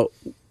article about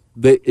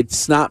that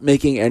it's not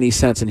making any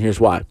sense, and here's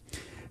why.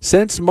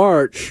 Since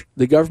March,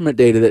 the government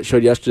data that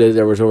showed yesterday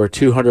there was over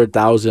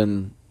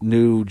 200,000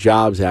 new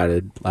jobs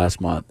added last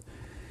month.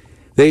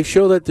 They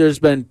show that there's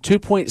been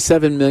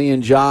 2.7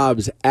 million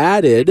jobs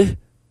added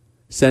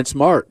since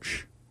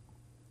March.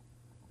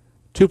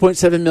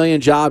 2.7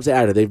 million jobs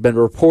added. They've been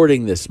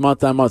reporting this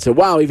month on month. So,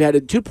 wow, we've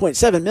added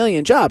 2.7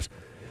 million jobs.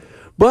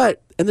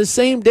 But in the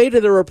same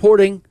data, they're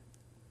reporting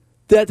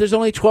that there's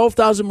only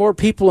 12,000 more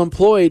people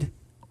employed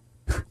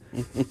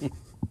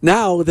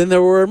now than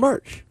there were in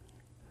March.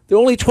 There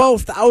are only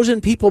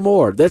 12,000 people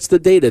more. That's the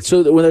data.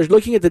 So when they're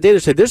looking at the data,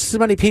 say this is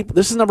many people.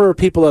 This is the number of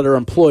people that are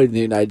employed in the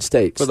United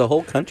States for the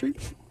whole country.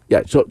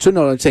 Yeah. So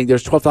no, I'm saying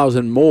there's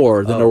 12,000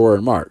 more than there were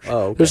in March.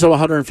 Oh, okay. There's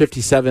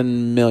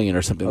 157 million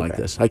or something like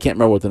this. I can't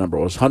remember what the number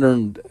was. I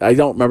don't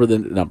remember the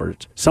number.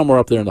 It's somewhere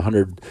up there in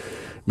the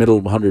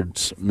middle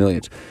hundreds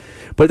millions.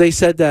 But they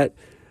said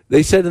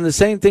in the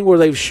same thing where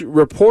they've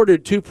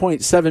reported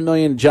 2.7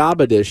 million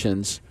job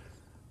additions.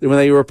 When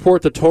they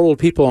report the total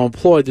people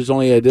employed, there's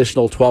only an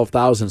additional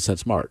 12,000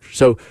 since March.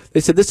 So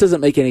they said this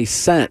doesn't make any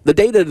sense. The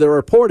data they're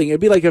reporting,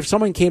 it'd be like if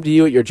someone came to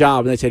you at your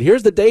job and they said,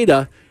 here's the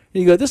data,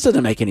 and you go, this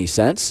doesn't make any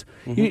sense.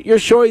 You're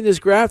showing this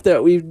graph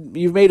that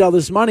you've made all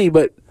this money,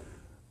 but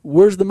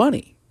where's the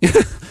money?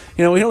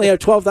 We only have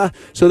 12,000.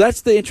 So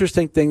that's the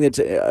interesting thing.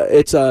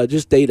 It's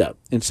just data.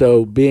 And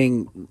so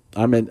we're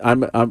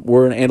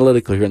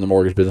analytical here in the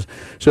mortgage business.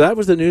 So that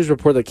was the news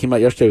report that came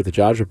out yesterday with the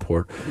jobs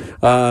report.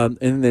 And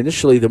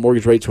initially the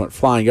mortgage rates went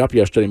flying up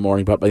yesterday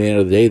morning, but by the end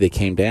of the day they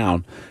came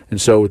down.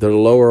 And so they're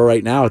lower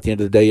right now at the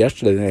end of the day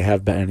yesterday than they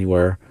have been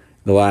anywhere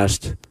in the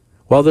last.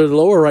 Well, they're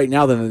lower right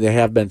now than they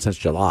have been since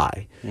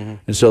July.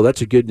 And so that's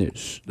the good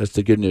news. That's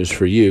the good news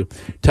for you.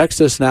 Text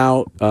us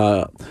now.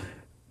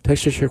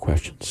 Text us your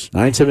questions.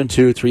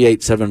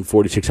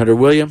 972-387-4600.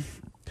 William,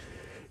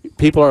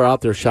 people are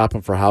out there shopping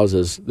for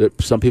houses.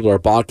 Some people are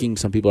balking.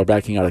 Some people are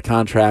backing out of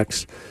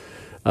contracts.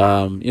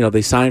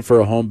 They signed for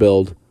a home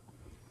build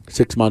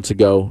 6 months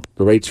ago.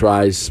 The rates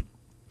rise.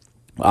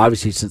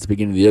 Obviously, since the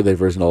beginning of the year,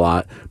 they've risen a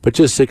lot. But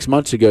just 6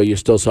 months ago, you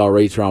still saw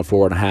rates around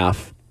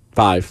 4.5,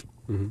 5.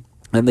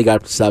 Then they got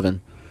up to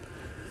 7.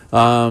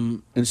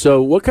 And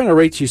so what kind of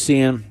rates you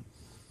seeing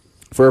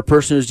for a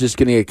person who's just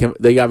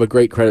they have a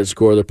great credit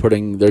score,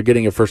 they're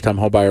getting a first-time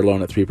homebuyer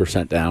loan at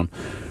 3% down?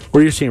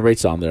 Where are you seeing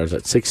rates on there? Is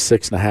that 6,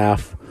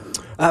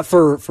 6.5?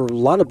 For a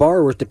lot of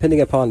borrowers,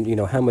 depending upon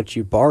how much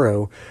you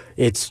borrow,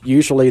 it's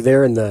usually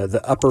there in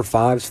the upper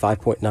 5s,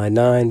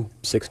 5.99,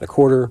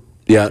 6.25.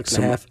 Yeah,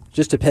 6.5.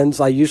 Just depends.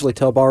 I usually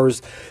tell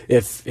borrowers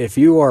if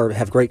you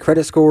have great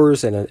credit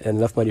scores and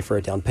enough money for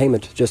a down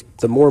payment, just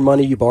the more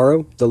money you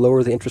borrow, the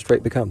lower the interest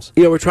rate becomes.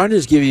 Yeah, we're trying to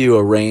just give you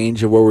a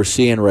range of where we're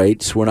seeing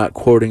rates. We're not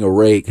quoting a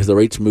rate because the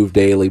rates move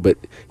daily, but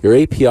your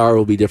APR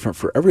will be different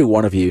for every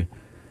one of you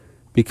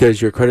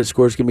because your credit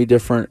scores can be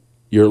different.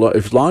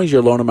 As long as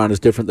your loan amount is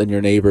different than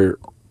your neighbor,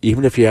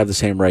 even if you have the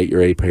same rate,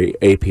 your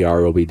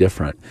APR will be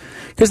different.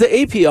 Because the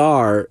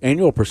APR,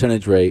 annual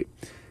percentage rate,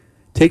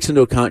 takes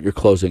into account your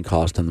closing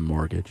cost on the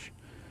mortgage.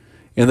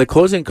 And the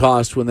closing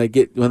cost, when they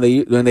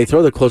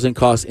throw the closing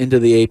cost into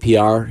the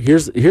APR,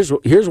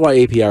 here's why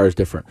APR is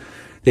different.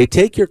 They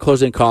take your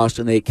closing cost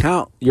and they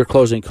count your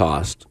closing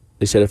cost.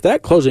 They said if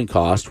that closing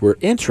cost were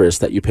interest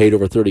that you paid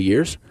over 30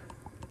 years,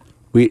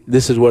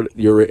 This is what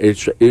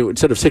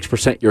instead of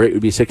 6%, your rate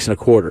would be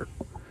 6.25%.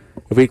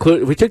 If we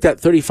took that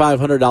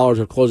 $3,500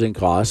 of closing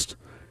cost,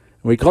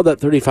 and we called that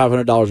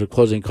 $3,500 of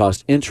closing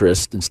cost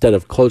interest instead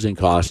of closing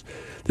cost,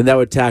 then that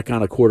would tack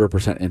on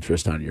 0.25%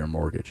 interest on your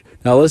mortgage.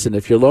 Now, listen,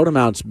 if your loan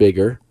amount's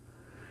bigger,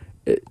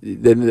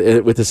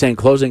 then with the same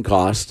closing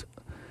cost,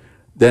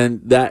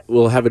 then that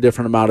will have a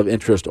different amount of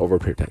interest over a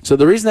period of time. So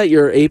the reason that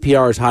your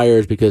APR is higher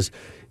is because,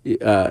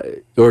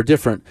 or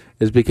different,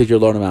 is because your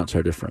loan amounts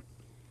are different.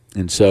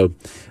 And so,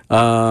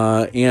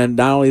 and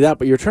not only that,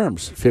 but your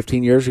terms.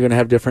 15 years, you're going to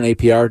have different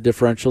APR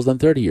differentials than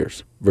 30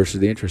 years versus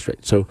the interest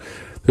rate. So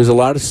there's a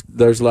lot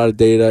of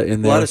data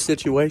in there. A lot of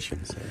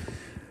situations.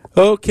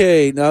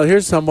 Okay, now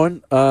here's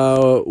someone.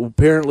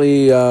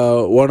 Apparently,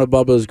 one of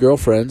Bubba's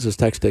girlfriends is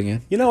texting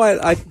in. You know,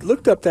 I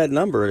looked up that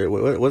number. It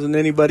wasn't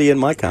anybody in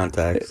my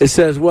contacts. It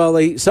says, well,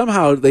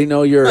 they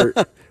know your.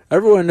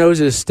 Everyone knows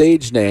his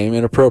stage name,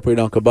 Inappropriate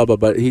Uncle Bubba,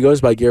 but he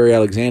goes by Gary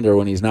Alexander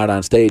when he's not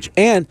on stage.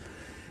 And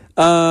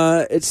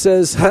it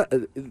says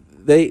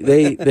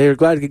they're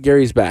glad to get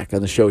Gary's back on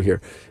the show here.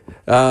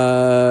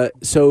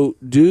 So,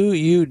 do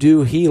you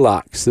do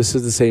HELOCs? This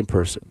is the same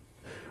person.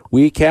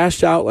 We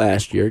cashed out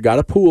last year, got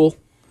a pool,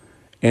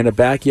 and a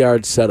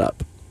backyard set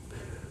up.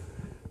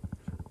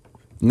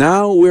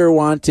 Now we're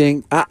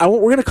wanting. We're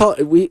going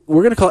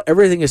to call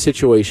everything a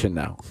situation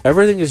now.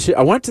 Everything is.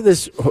 I went to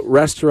this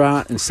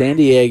restaurant in San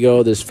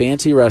Diego, this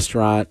fancy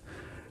restaurant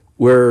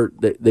where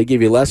they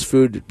give you less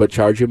food but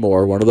charge you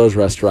more. One of those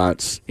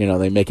restaurants,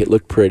 they make it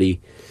look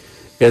pretty,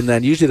 and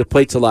then usually the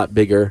plate's a lot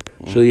bigger,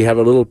 so you have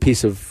a little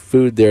piece of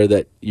food there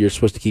that you're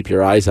supposed to keep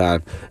your eyes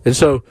on, and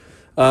so.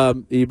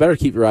 You better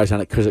keep your eyes on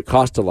it because it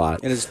costs a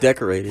lot. And it's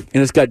decorated.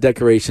 And it's got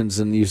decorations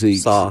and usually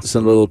some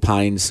little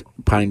pine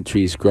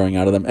trees growing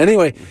out of them.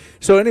 Anyway,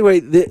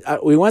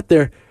 we went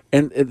there,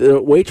 and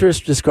the waitress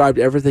described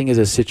everything as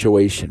a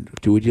situation.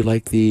 Would you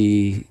like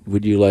the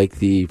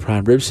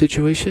prime rib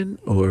situation,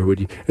 or would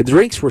you? The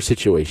drinks were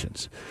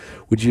situations.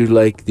 Would you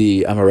like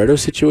the amaretto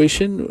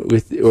situation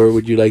or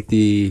would you like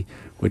a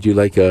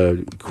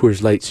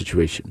Coors Light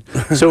situation?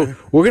 So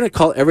we're going to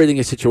call everything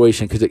a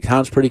situation because it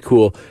sounds pretty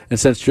cool. And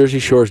since Jersey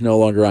Shore is no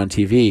longer on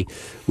TV,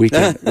 we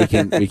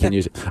can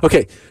use it.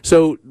 Okay,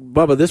 so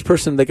Bubba, this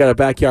person, they got a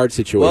backyard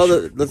situation.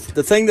 Well,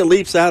 the thing that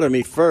leaps out at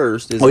me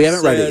first is you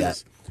haven't read it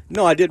yet.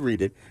 No, I did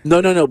read it.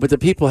 No, but the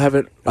people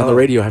haven't on the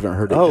radio haven't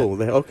heard it. Oh,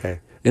 okay.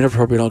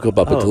 Inappropriate Uncle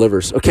Bubba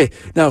delivers. Okay,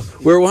 now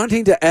we're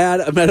wanting to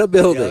add a metal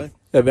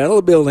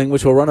building,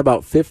 which will run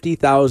about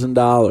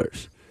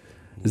 $50,000.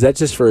 Is that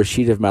just for a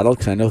sheet of metal?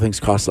 Because I know things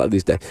cost a lot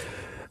these days.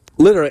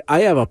 Literally,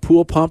 I have a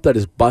pool pump that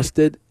is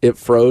busted. It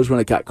froze when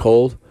it got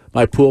cold.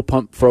 My pool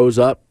pump froze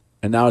up,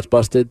 and now it's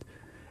busted.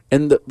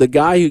 And the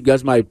guy who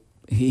does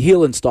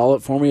he'll install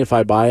it for me if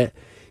I buy it.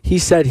 He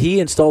said he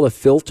installed a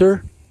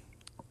filter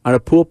on a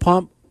pool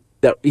pump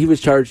that he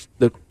was charged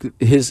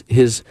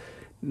his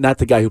not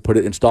the guy who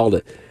installed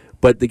it,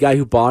 but the guy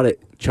who bought it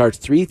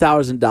charged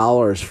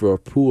 $3,000 for a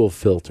pool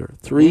filter.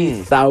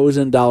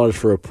 $3,000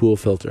 for a pool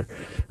filter.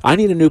 I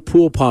need a new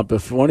pool pump.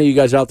 If one of you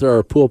guys out there are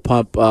a pool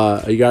pump,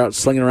 you got out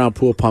slinging around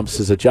pool pumps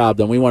as a job,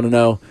 then we want to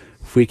know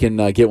if we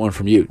can get one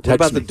from you. What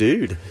about the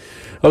dude?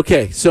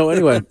 Okay, so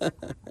anyway,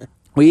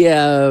 we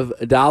have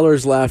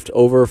dollars left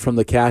over from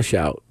the cash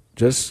out.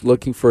 Just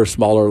looking for a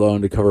smaller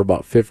loan to cover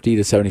about 50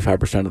 to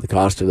 75% of the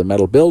cost of the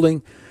metal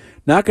building.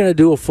 Not going to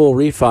do a full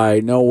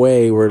refi. No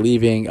way. We're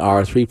leaving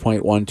our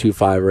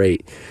 3.125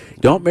 rate.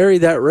 Don't marry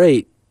that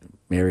rate.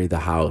 Marry the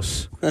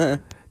house.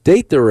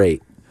 Date the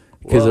rate.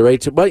 Because the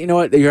rates, but you know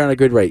what? You're on a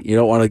good rate. You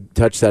don't want to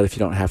touch that if you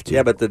don't have to.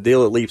 Yeah, but the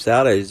deal that leaps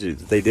out is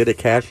they did a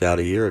cash out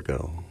a year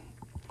ago.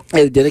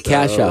 They did a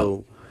cash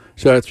out.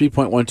 So at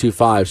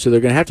 3.125. So they're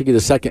going to have to get a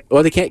second.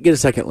 Well, they can't get a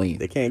second lien.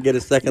 They can't get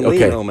a second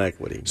lien home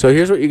equity. So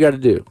here's what you got to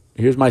do.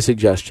 Here's my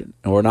suggestion.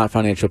 And we're not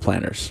financial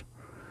planners.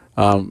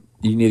 You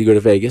need to go to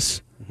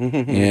Vegas.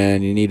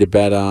 And you need to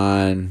bet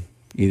on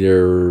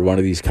either one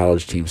of these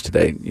college teams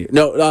today.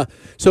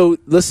 So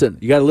listen,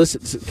 you got to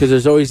listen because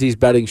there's always these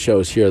betting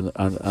shows here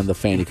on the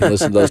Fan. You can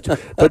listen to those too.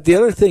 But the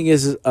other thing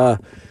is,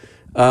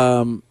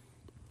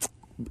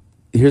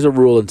 here's a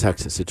rule in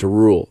Texas. It's a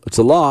rule. It's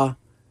a law.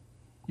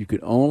 You can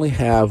only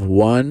have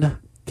one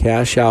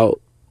cash out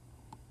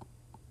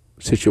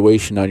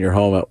situation on your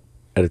home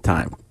at a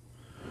time.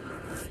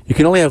 You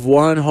can only have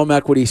one home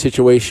equity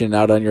situation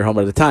out on your home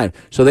at a time.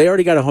 So they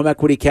already got a home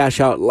equity cash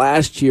out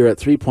last year at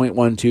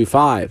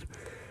 3.125.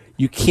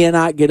 You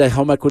cannot get a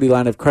home equity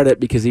line of credit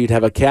because you'd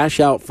have a cash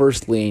out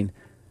first lien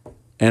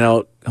and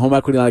a home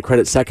equity line of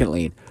credit second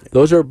lien.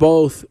 Those are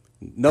both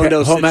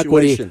home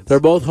equity.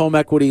 They're both home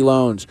equity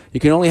loans. You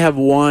can only have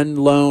one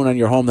loan on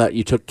your home that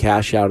you took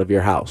cash out of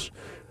your house.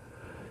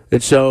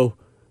 And so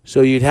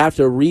you'd have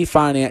to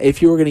refinance.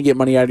 If you were going to get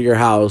money out of your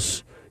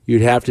house,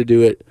 you'd have to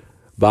do it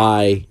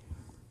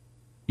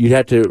you'd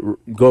have to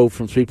go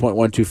from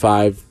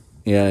 3.125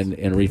 and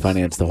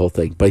refinance the whole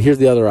thing. But here's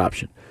the other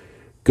option.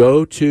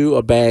 Go to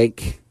a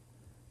bank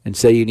and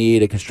say you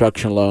need a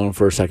construction loan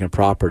for a second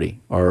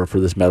property or for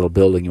this metal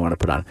building you want to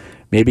put on.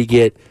 Maybe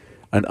get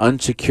an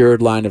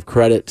unsecured line of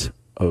credit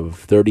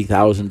of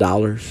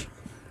 $30,000,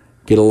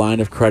 get a line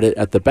of credit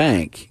at the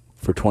bank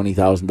for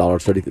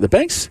 $20,000. The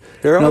banks,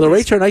 the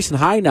rates are nice and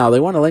high now. They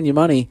want to lend you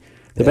money.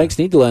 The banks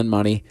need to lend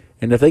money,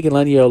 and if they can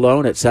lend you a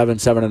loan at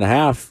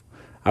 7.5,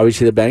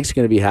 obviously the bank's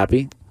going to be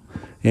happy.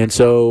 And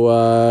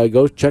so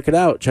go check it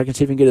out. Check and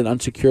see if you can get an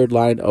unsecured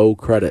line O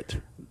credit.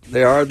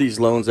 There are these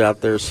loans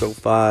out there,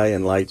 SoFi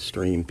and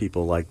Lightstream,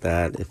 people like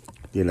that. If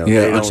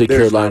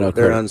unsecured line O credit.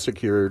 They're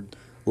unsecured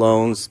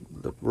loans.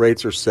 The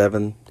rates are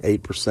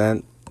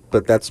 7-8%,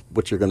 but that's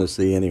what you're going to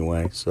see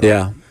anyway. So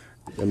yeah,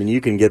 I mean,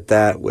 you can get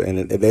that,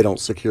 and they don't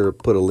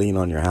put a lien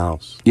on your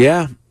house.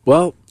 Yeah,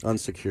 well,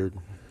 unsecured.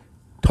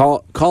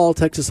 Call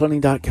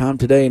TexasLending.com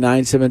today,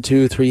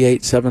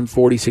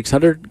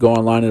 972-387-4600. Go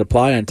online and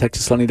apply on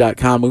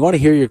TexasLending.com. We want to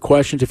hear your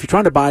questions. If you're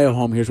trying to buy a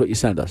home, here's what you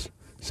send us.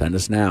 Send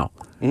us now.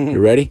 You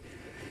ready?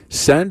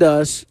 Send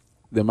us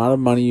the amount of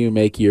money you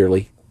make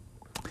yearly.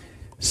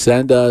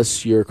 Send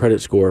us your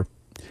credit score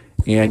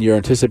and your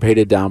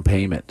anticipated down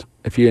payment.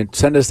 If you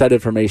send us that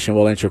information,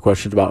 we'll answer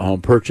questions about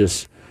home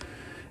purchase,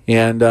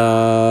 and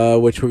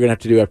which we're going to have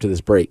to do after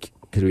this break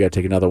because we got to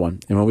take another one.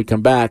 And when we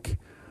come back,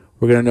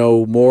 we're going to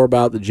know more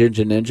about the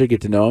Ginger Ninja,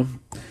 get to know him,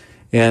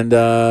 and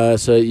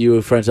so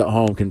you friends at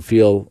home can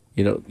feel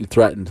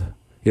threatened.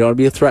 You don't want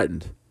to be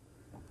threatened.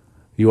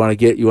 You want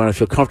to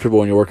feel comfortable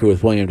when you're working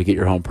with William to get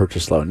your home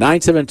purchase loan.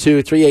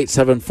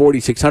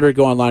 972-387-4600.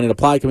 Go online and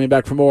apply. Coming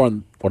back for more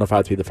on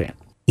 105.3 The Fan.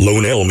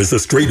 Lone Elm is a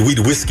straight wheat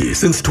whiskey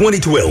since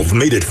 2012,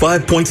 made at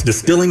 5 Points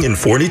Distilling in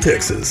Forney,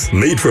 Texas.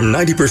 Made from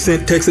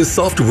 90% Texas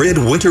soft red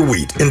winter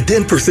wheat and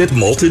 10%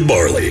 malted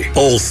barley.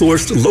 All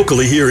sourced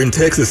locally here in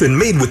Texas and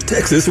made with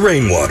Texas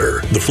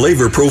rainwater. The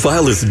flavor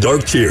profile is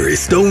dark cherry,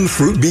 stone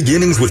fruit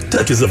beginnings with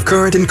touches of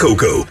currant and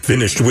cocoa.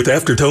 Finished with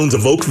aftertones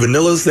of oak,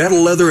 vanilla,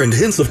 saddle leather, and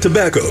hints of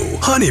tobacco.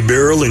 Honey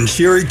barrel and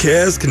sherry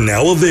cask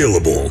now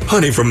available.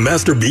 Honey from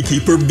Master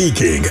Beekeeper Bee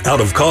King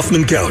out of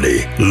Kaufman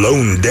County.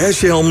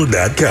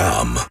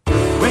 Lone-elm.com.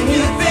 When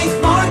you think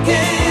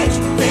mortgage,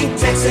 think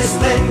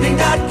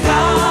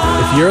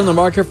TexasLending.com. If you're in the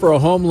market for a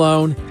home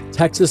loan,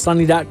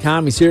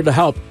 TexasLending.com is here to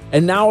help.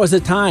 And now is the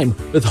time.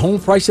 With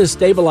home prices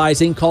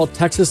stabilizing, call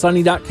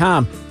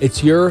TexasLending.com.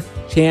 It's your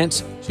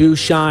chance to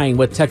shine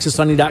with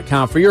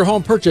TexasLending.com. For your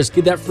home purchase,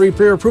 get that free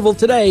pre-approval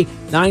today.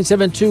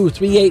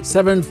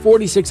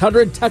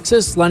 972-387-4600,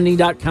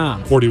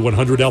 TexasLending.com.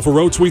 4100 Alpha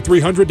Road, Suite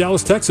 300,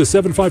 Dallas, Texas,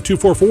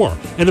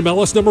 75244. And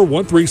MLS number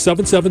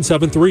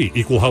 137773.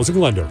 Equal housing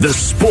lender. The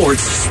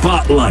Sports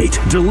Spotlight,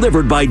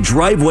 delivered by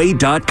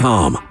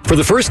Driveway.com. For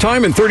the first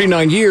time in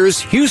 39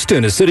 years,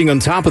 Houston is sitting on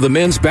top of the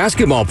men's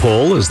basketball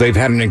poll as they've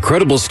had an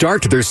incredible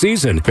start to their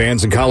season.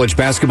 Fans and college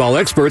basketball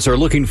experts are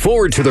looking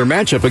forward to their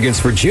matchup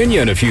against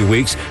Virginia in a few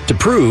weeks to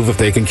prove if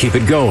they can keep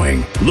it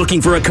going.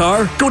 Looking for a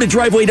car? Go to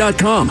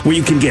Driveway.com, where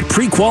you can get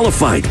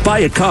pre-qualified, buy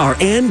a car,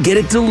 and get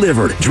it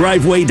delivered.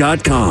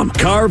 Driveway.com.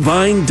 Car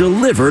buying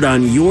delivered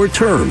on your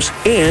terms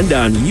and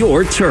on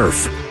your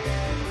turf.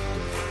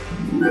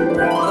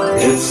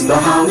 It's the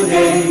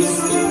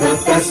holidays, the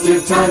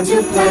festive time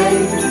to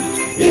play.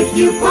 If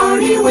you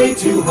party way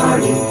too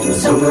hardy,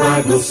 Sober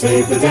Ride will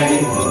save the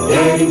day.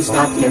 Getting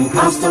stopped can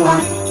cost a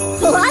lot.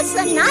 Plus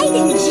a night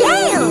in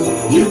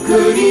jail. You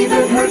could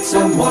even hurt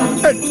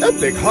someone. An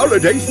epic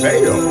holiday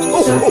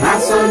fail. So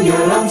pass on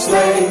your own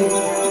sleigh.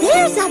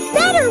 There's a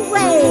better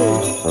way.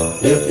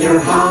 If your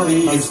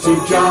holly is too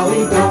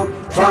jolly, don't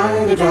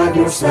try to drive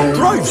your sleigh.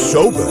 Drive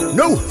sober.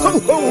 No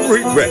ho-ho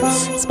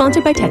regrets.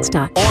 Sponsored by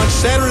TxDOT. On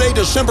Saturday,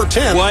 December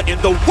 10th. What in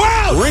the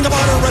world? Ring of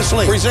Honor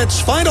Wrestling presents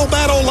Final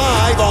Battle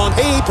live on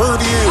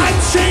pay-per-view. I'm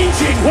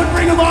changing what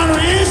Ring of Honor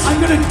is. I'm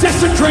going to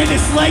desecrate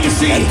its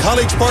legacy. At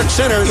College Park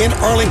Center in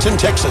Arlington,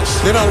 Texas.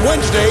 Then on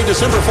Wednesday,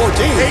 December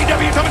 14th.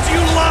 AEW coming to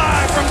you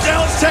live from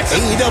Dallas, Texas.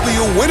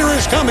 AEW Winter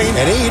is coming,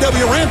 and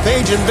AEW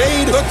Rampage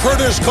invade the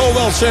Curtis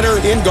Colwell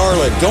Center in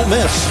Garland. Don't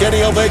miss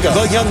Kenny Omega,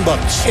 the Young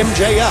Bucks,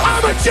 MJF.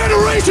 I'm a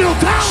generational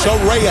talent.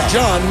 Soraya,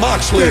 John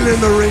Moxley. Get in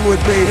the ring with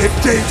me. It's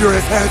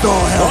dangerous as all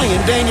hell. Bryan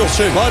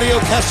Danielson,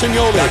 Claudio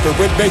Castagnoli, Dr.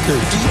 Britt Baker,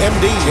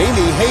 DMD,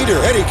 Jamie Hayter,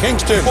 Eddie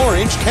Kingston,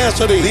 Orange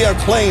Cassidy, The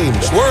Acclaimed,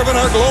 Swerve in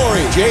Our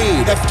Glory,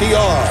 Jade,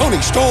 FTR,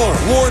 Tony Storm,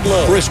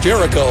 Wardlow, Chris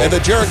Jericho, and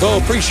the Jericho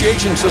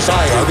Appreciation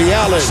Society, Darby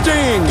Allin,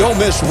 Sting. Don't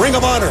miss Ring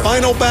of Honor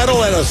Final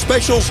Battle at a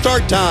special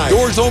start time.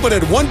 Doors open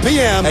at 1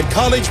 p.m. at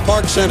College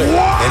Park Center.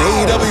 Wow. And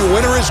AEW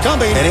Winter is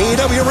coming, and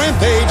AEW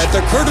Rampage at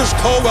the Curtis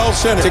Colwell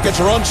Center. Tickets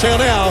are on sale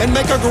now, and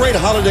make a great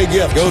holiday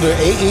gift. Go to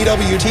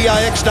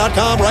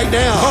AEWTIX.com right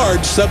now.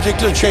 Cards subject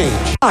to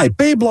change. Hi,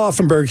 Babe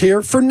Laufenberg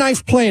here for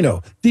Knife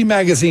Plano, the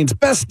magazine's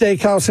best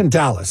steakhouse in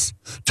Dallas.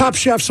 Top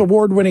Chef's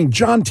award-winning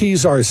John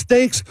Tizar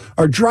steaks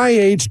are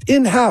dry-aged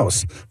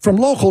in-house from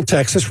local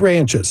Texas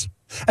ranches.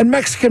 And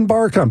Mexican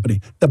Bar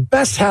Company, the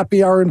best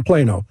happy hour in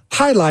Plano,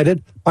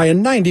 highlighted by a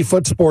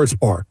 90-foot sports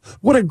bar.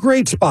 What a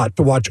great spot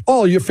to watch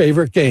all your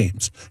favorite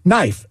games.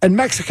 Knife and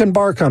Mexican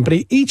Bar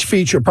Company each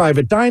feature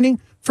private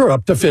dining for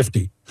up to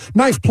 50.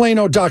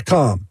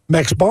 KnifePlano.com,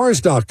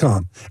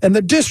 MexBars.com, and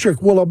the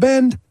District Willow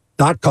Bend.com.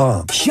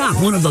 Shop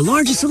one of the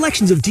largest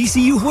selections of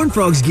TCU Horned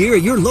Frogs gear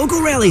at your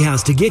local Rally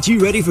House to get you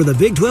ready for the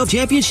Big 12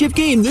 championship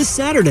game this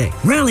Saturday.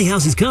 Rally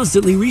House is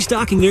constantly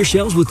restocking their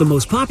shelves with the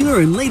most popular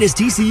and latest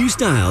TCU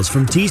styles,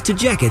 from tees to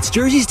jackets,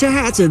 jerseys to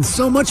hats, and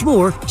so much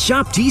more.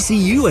 Shop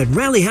TCU at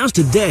Rally House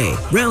today.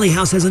 Rally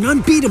House has an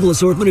unbeatable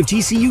assortment of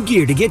TCU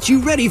gear to get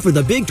you ready for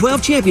the Big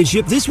 12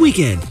 championship this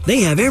weekend. They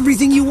have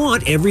everything you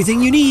want,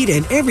 everything you need,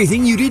 and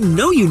everything you didn't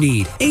know you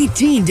need.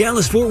 18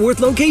 Dallas-Fort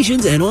Worth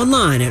locations and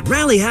online at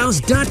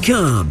rallyhouse.com. We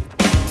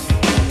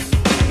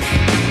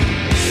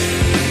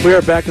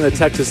are back in the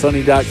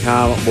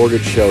TexasLending.com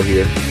mortgage show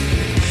here.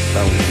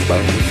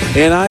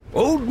 And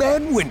Old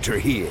Man Winter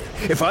here.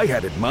 If I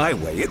had it my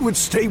way, it would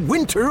stay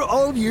winter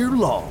all year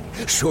long.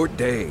 Short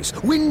days,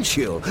 wind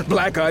chill,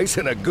 black ice,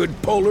 and a good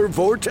polar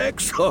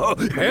vortex. Oh,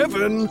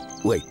 heaven.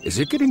 Wait, is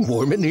it getting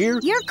warm in here?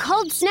 Your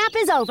cold snap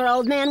is over,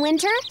 Old Man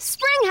Winter.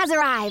 Spring has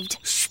arrived.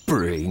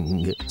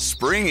 Spring.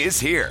 Spring is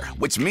here,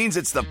 which means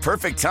it's the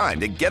perfect time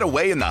to get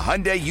away in the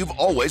Hyundai you've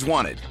always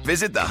wanted.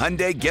 Visit the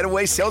Hyundai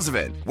Getaway Sales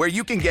Event, where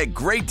you can get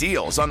great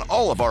deals on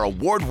all of our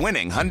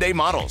award-winning Hyundai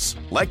models,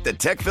 like the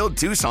tech-filled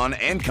Tucson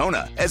and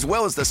Kona, as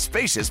well as the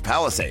spacious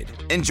Palisade.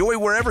 Enjoy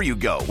wherever you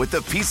go with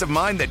the peace of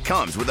mind that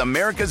comes with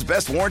America's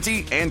best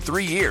warranty and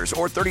 3 years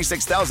or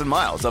 36,000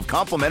 miles of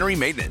complimentary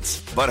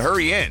maintenance. But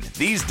hurry in,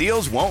 these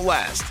deals won't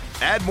last.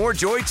 Add more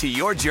joy to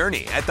your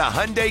journey at the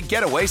Hyundai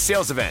Getaway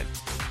Sales Event.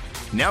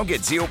 Now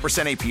get 0%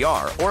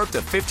 APR or up to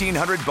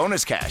 $1,500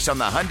 bonus cash on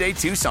the Hyundai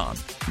Tucson.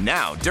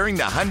 Now, during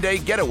the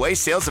Hyundai Getaway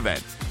Sales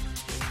Event.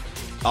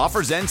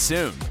 Offers end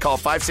soon. Call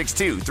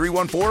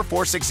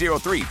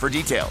 562-314-4603 for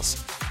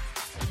details.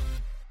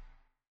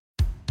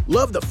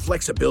 Love the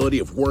flexibility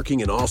of working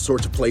in all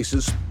sorts of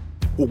places?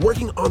 Well,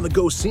 working on the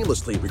go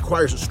seamlessly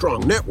requires a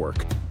strong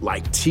network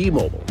like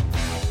T-Mobile.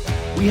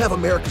 We have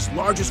America's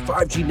largest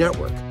 5G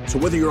network, so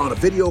whether you're on a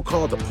video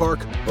call at the park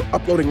or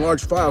uploading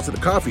large files at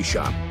a coffee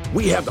shop,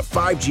 we have the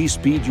 5G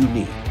speed you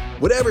need.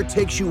 Whatever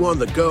takes you on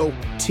the go,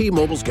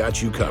 T-Mobile's got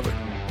you covered.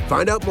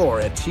 Find out more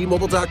at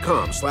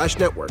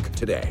T-Mobile.com/network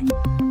today.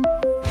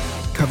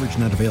 Coverage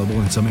not available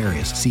in some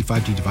areas. See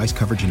 5G device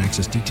coverage and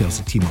access details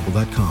at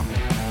T-Mobile.com.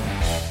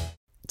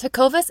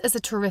 Tecovas is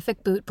a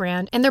terrific boot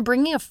brand, and they're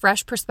bringing a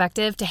fresh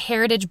perspective to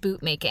heritage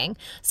boot making.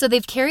 So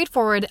they've carried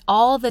forward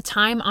all the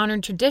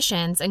time-honored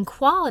traditions and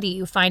quality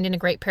you find in a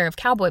great pair of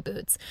cowboy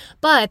boots,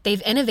 but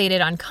they've innovated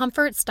on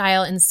comfort,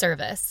 style, and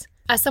service.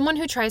 As someone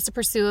who tries to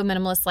pursue a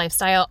minimalist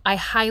lifestyle, I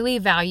highly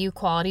value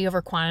quality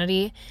over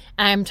quantity,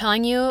 and I'm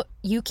telling you,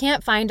 you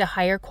can't find a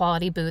higher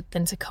quality boot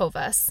than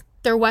Tecovas.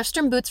 Their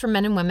Western boots for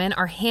men and women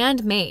are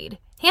handmade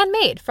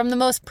from the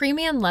most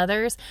premium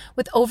leathers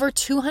with over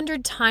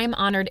 200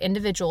 time-honored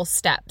individual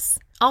steps.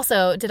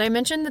 Also, did I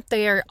mention that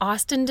they are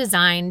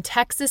Austin-designed,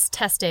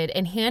 Texas-tested,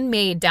 and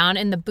handmade down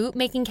in the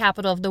boot-making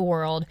capital of the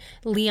world,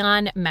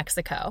 Leon,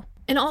 Mexico.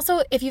 And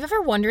also, if you've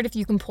ever wondered if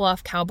you can pull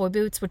off cowboy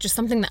boots, which is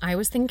something that I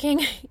was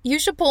thinking, you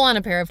should pull on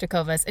a pair of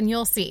Tecovas and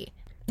you'll see.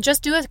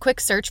 Just do a quick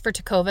search for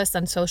Tecovas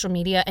on social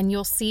media and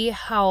you'll see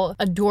how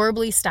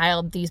adorably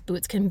styled these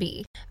boots can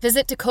be.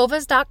 Visit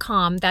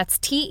tecovas.com, that's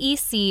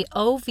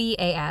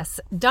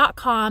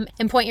TECOVAS.com,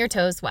 and point your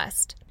toes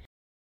west.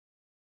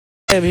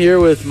 I am here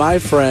with my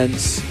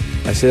friends,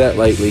 I say that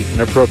lightly,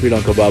 Inappropriate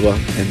Uncle Bubba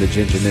and the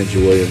Ginger Ninja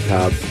William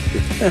Cobb.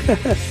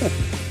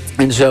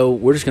 And so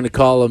we're just going to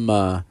call him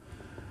the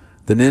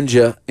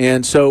Ninja.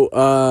 And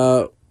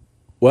so,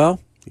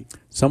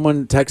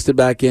 someone texted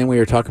back in. We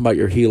were talking about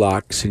your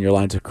HELOCs and your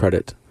lines of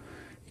credit.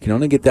 You can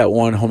only get that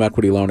one home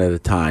equity loan at a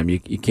time. You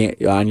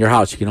can't on your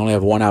house. You can only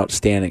have one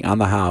outstanding on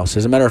the house.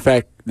 As a matter of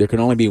fact, there can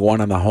only be one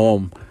on the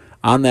home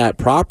on that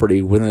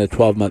property within a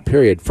 12-month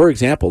period. For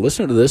example,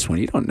 listen to this one.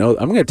 You don't know.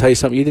 I'm going to tell you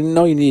something you didn't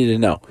know you needed to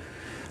know.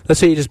 Let's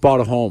say you just bought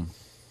a home,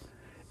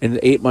 and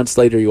 8 months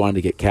later you wanted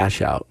to get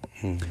cash out.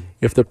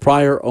 If the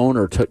prior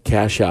owner took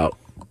cash out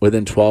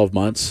within 12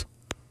 months,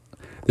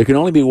 there can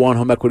only be one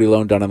home equity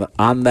loan done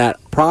on that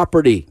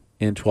property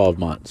in 12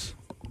 months.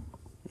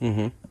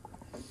 And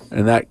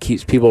that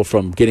keeps people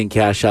from getting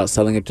cash out,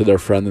 selling it to their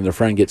friend, then their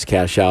friend gets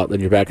cash out,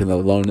 then you're back in the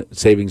loan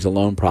savings and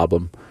loan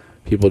problem.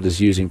 People just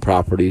using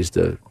properties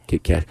to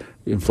get cash,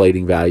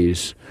 inflating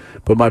values.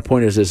 But my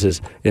point is this: is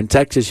in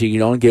Texas, you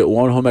can only get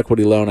one home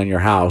equity loan on your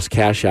house,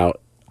 cash out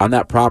on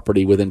that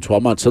property within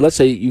 12 months. So let's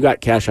say you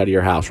got cash out of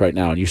your house right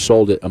now and you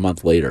sold it a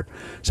month later.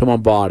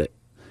 Someone bought it.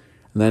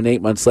 And then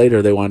 8 months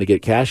later, they want to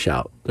get cash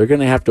out. They're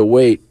going to have to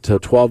wait till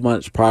 12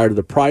 months prior to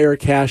the prior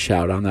cash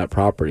out on that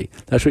property.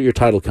 That's what your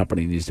title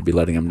company needs to be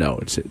letting them know.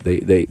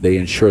 They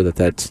ensure that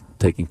that's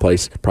taking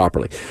place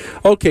properly.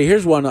 Okay,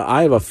 here's one.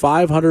 I have a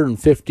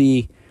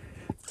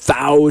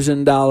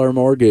 $550,000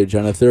 mortgage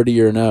on a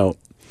 30-year note.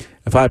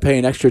 If I pay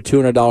an extra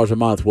 $200 a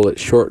month, will it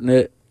shorten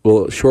it?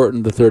 Will it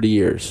shorten the 30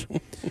 years?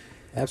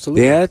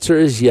 Absolutely. The answer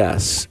is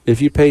yes.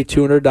 If you pay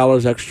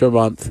 $200 extra a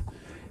month,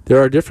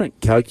 there are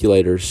different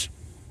calculators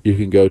you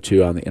can go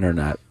to on the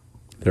internet.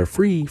 They're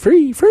free. You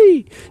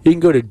can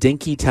go to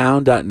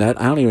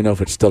dinkytown.net. I don't even know if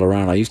it's still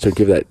around. I used to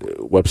give that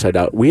website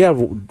out. We have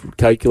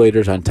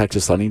calculators on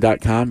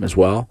TexasLending.com as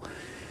well.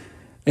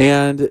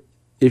 And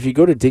if you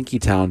go to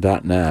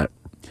dinkytown.net,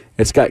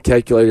 it's got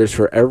calculators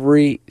for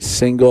every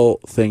single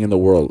thing in the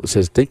world. It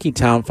says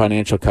Dinkytown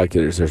Financial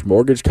Calculators. There's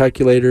mortgage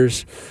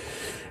calculators.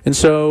 And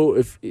so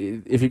if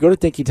you go to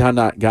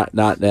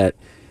dinkytown.net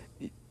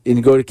and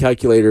you go to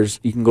calculators,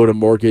 you can go to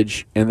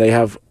mortgage, and they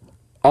have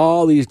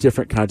all these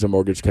different kinds of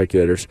mortgage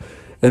calculators.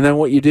 And then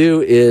what you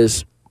do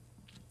is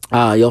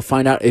you'll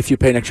find out if you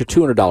pay an extra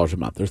 $200 a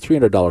month or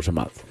 $300 a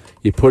month.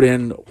 You put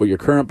in what your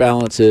current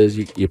balance is,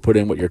 you put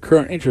in what your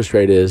current interest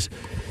rate is,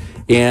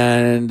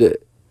 and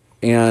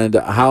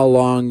how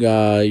long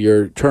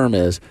your term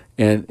is,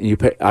 and you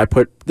pay. I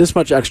put this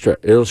much extra.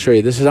 It'll show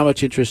you this is how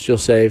much interest you'll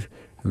save,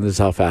 and this is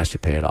how fast you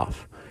pay it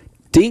off.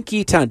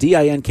 Dinkytown,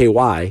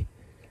 DINKY,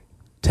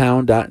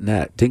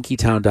 town.net,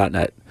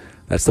 dinkytown.net.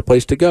 That's the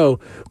place to go.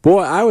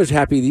 Boy, I was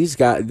happy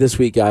this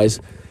week,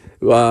 guys.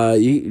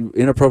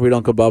 Inappropriate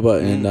Uncle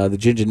Bubba and the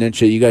Ginger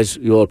Ninja. You guys,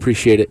 you'll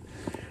appreciate it.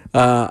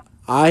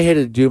 I had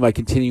to do my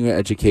continuing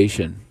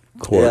education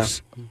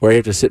course where I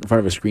have to sit in front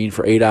of a screen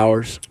for 8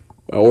 hours.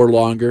 Or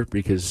longer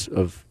because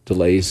of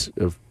delays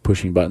of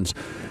pushing buttons.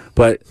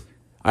 But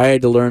I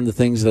had to learn the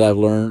things that I've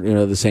learned,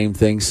 the same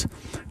things.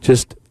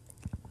 Just,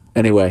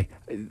 anyway,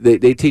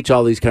 they teach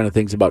all these kind of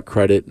things about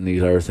credit and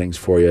these other things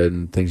for you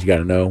and things you got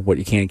to know, what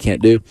you can and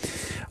can't do.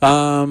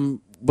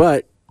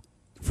 But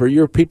for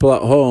your people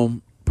at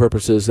home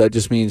purposes, that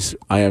just means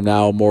I am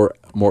now more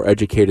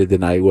educated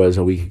than I was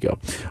a week ago.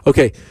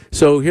 Okay,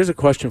 so here's a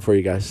question for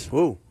you guys.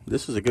 Ooh,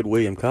 this is a good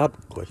William Cobb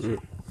question.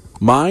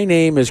 My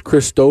name is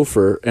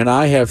Christopher, and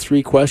I have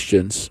 3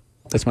 questions.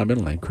 That's my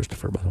middle name,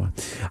 Christopher, by the way.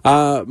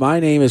 My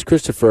name is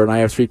Christopher, and I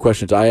have 3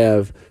 questions. I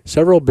have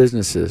several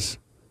businesses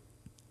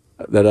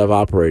that I've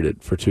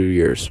operated for 2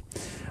 years.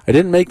 I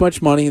didn't make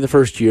much money in the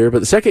first year, but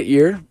the second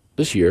year,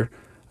 this year,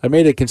 I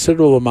made a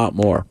considerable amount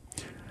more.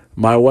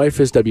 My wife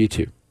is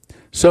W-2,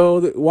 so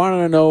they want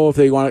to know if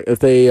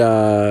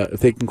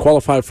they can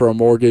qualify for a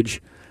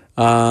mortgage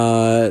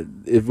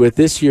with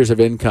this year's of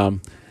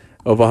income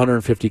of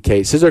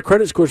 $150K. It says their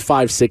credit score is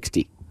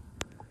 560.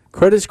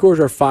 Credit scores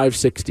are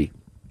 560.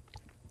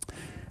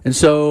 And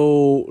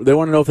so they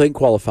want to know if they can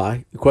qualify.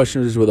 The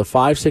question is, with a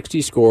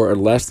 560 score or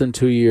less than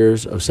 2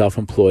 years of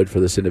self-employed for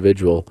this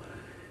individual,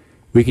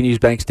 we can use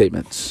bank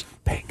statements.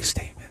 Bank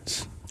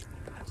statements.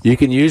 You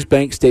can use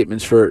bank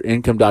statements for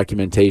income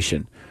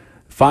documentation.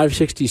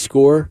 560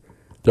 score,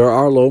 there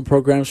are loan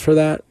programs for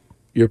that.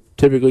 You're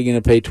typically going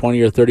to pay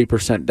 20 or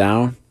 30%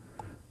 down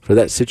for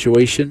that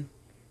situation.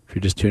 If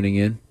you're just tuning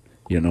in,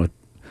 you don't know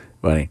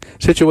what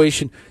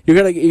situation. You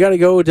gotta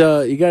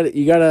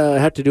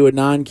have to do a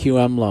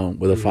non-QM loan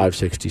with a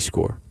 560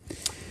 score.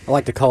 I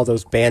like to call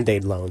those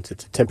Band-Aid loans.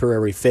 It's a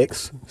temporary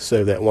fix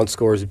so that once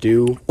scores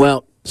due.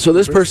 Well, so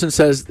this person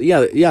says,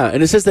 yeah,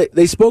 and it says that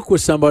they spoke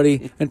with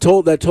somebody and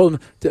told them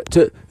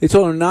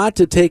not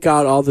to take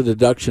out all the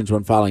deductions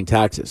when filing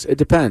taxes. It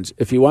depends.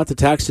 If you want the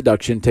tax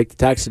deduction, take the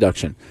tax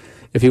deduction.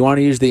 If you want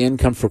to use the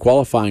income for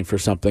qualifying for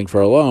something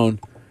for a loan,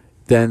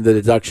 then the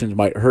deductions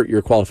might hurt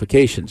your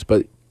qualifications.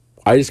 But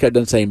I just got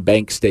done saying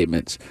bank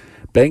statements.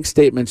 Bank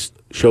statements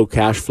show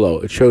cash flow.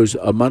 It shows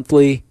a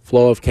monthly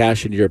flow of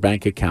cash into your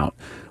bank account.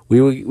 We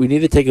need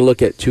to take a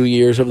look at 2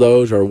 years of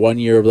those or 1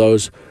 year of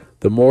those.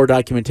 The more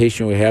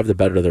documentation we have, the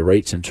better the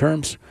rates and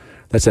terms.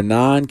 That's a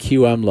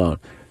non-QM loan.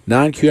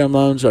 Non-QM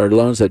loans are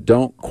loans that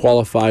don't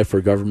qualify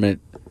for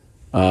government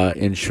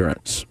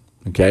insurance.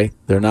 Okay,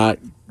 they're not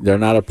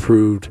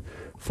approved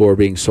for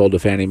being sold to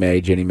Fannie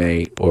Mae, Ginnie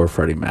Mae, or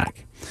Freddie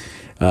Mac.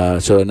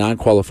 So a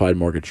non-qualified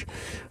mortgage.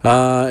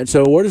 And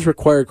so what is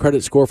required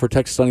credit score for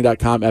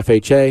TexasLending.com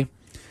FHA?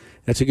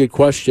 That's a good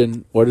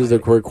question. What is the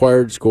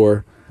required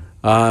score?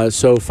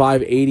 So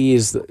 580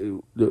 is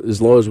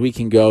as low as we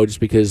can go, just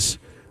because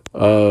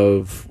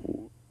of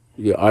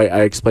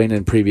I explained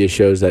in previous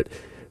shows that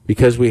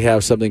because we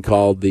have something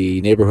called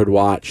the Neighborhood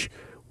Watch,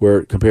 where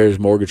it compares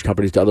mortgage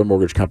companies to other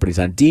mortgage companies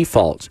on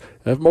defaults.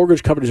 If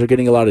mortgage companies are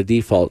getting a lot of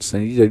defaults,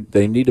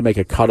 they need to make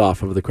a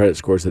cutoff of the credit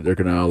scores that they're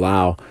going to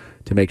allow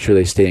to make sure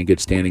they stay in good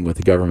standing with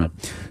the government.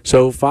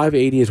 So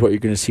 580 is what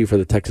you're going to see for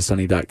the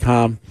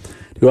TexasLending.com.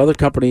 Do other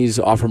companies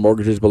offer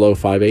mortgages below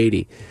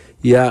 580?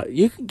 Yeah,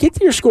 you can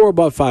get your score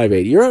above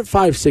 580. You're at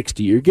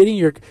 560. You're getting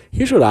your.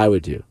 Here's what I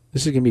would do.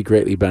 This is going to be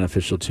greatly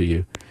beneficial to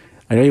you.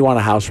 I know you want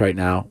a house right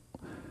now,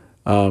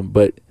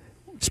 but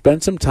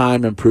spend some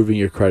time improving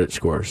your credit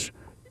scores.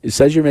 It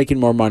says you're making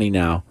more money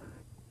now.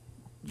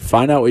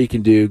 Find out what you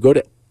can do. Go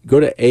to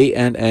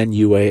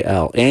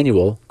ANNUAL,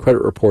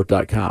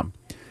 annualcreditreport.com.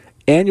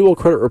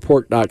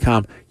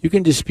 Annualcreditreport.com. You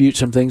can dispute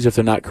some things if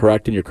they're not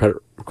correct in your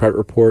credit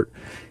report.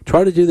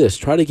 Try to do this.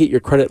 Try to get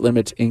your credit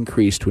limits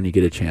increased when you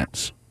get a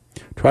chance.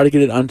 Try to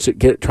get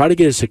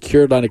a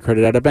secured line of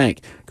credit at a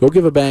bank. Go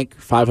give a bank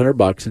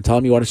 $500 and tell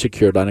them you want a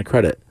secured line of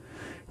credit.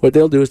 What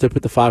they'll do is they'll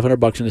put the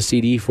 $500 in a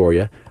CD for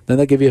you. Then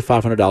they'll give you a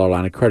 $500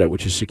 line of credit,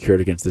 which is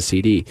secured against the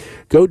CD.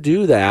 Go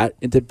do that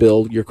and to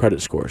build your creddet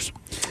scores.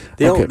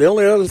 The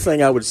only other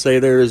thing I would say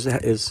there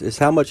is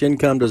how much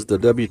income does the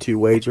W-2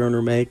 wage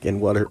earner make, and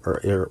what are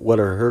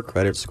her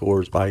credit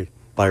scores by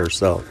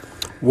herself?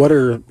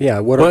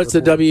 What's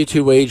the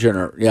W-2 wage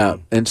earner? Yeah,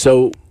 and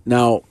so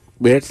Now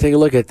we have to take a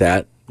look at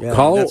that. Yeah,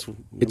 Call.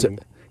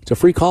 It's a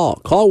free call.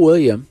 Call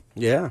William.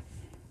 Yeah.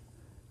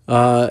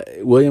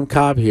 William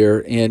Cobb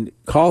here, and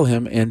call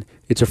him, and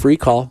it's a free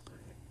call.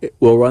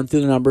 We'll run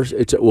through the numbers.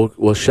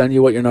 We'll show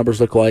you what your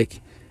numbers look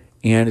like,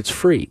 and it's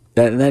free.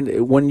 And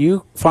then when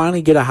you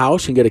finally get a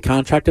house and get a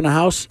contract in a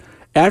house,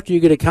 after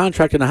you get a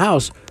contract in a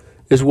house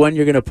is when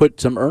you're going to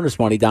put some earnest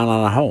money down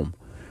on a home.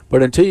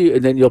 But and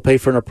then you'll pay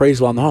for an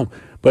appraisal on the home.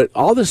 But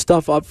all this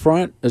stuff up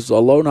front is a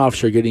loan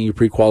officer getting you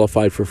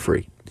pre-qualified for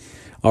free.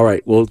 All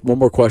right, well, one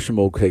more question,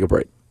 we'll take a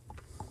break.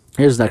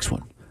 Here's the next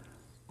one.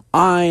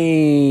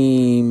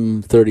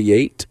 I'm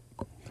 38.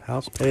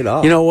 House paid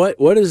off. You know what?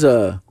 What does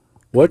the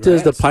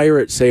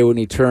pirate say when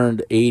he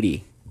turned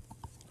 80?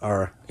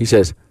 He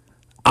says,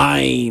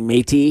 "I'm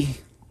matey."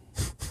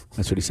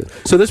 That's what he says.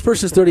 So this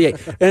person's 38,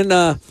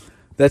 and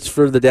that's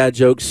for the dad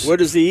jokes. What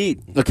does he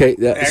eat? Okay,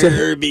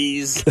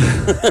 Arby's.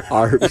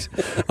 Arby's.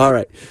 All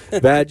right,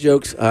 bad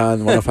jokes on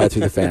 105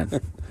 through the Fan.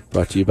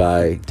 Brought to you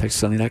by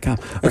TexasSunny.com.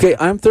 Okay,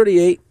 I'm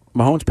 38.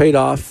 My home's paid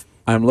off.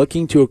 I'm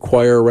looking to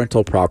acquire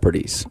rental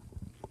properties.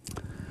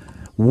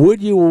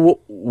 Would you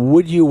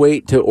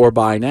wait or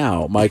buy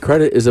now? My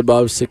credit is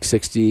above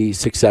 660,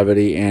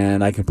 670,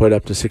 and I can put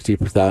up to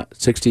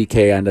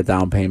 $60K on the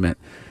down payment.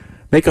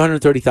 Make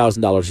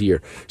 $130,000 a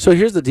year. So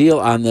here's the deal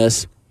on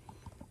this.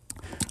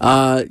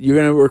 You're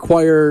going to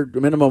require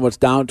minimum what's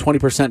down,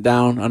 20%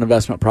 down on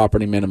investment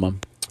property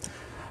minimum.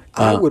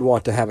 I would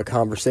want to have a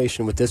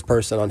conversation with this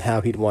person on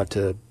how he'd want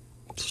to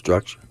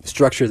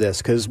structure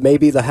this, because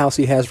maybe the house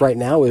he has right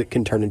now, it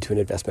can turn into an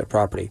investment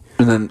property.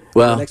 And then,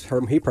 the next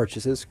home he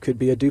purchases could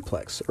be a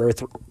duplex or a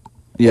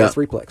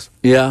threeplex.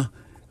 Yeah.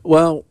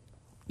 Well,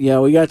 yeah,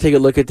 we got to take a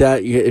look at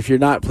that. If you're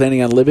not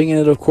planning on living in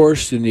it, of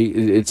course,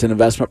 it's an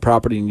investment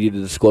property. You need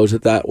to disclose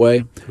it that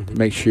way to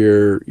make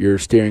sure you're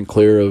steering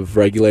clear of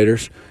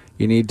regulators.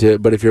 You need to.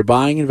 But if you're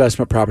buying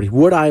investment property,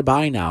 would I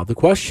buy now? The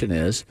question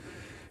is,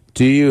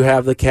 do you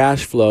have the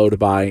cash flow to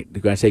buy?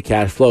 When I say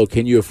cash flow,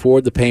 can you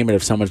afford the payment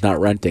if someone's not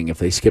renting, if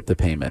they skip the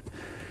payment?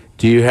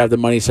 Do you have the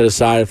money set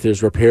aside if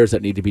there's repairs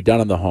that need to be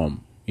done on the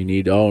home? You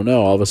need,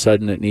 all of a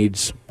sudden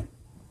it's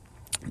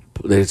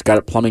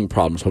got plumbing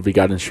problems. Hopefully you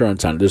got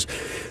insurance on it.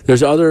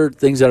 There's other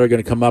things that are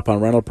going to come up on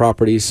rental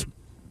properties.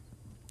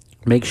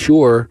 Make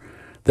sure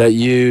that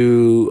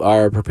you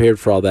are prepared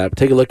for all that. But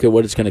take a look at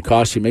what it's going to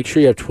cost you. Make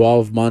sure you have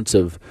 12 months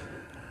of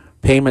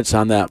payments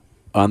on that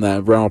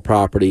rental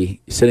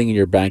property sitting in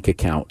your bank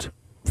account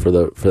for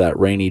that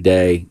rainy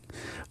day.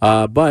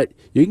 But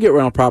you can get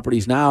rental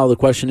properties now. The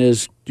question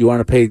is, do you want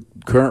to pay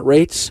current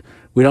rates?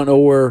 We don't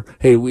know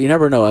we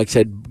never know. Like I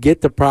said,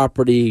 get the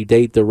property,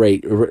 date the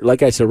rate.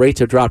 Like I said, rates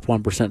have dropped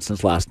 1%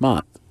 since last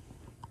month.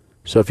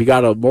 So if you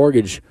got a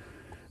mortgage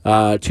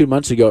 2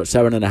 months ago at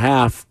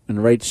 7.5%,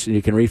 and rates,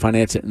 you can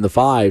refinance it in the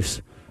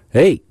 5s,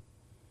 hey,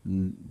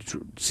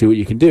 see what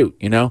you can do,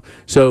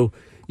 So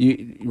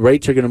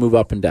rates are going to move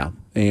up and down.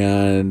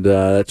 And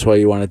that's why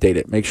you want to date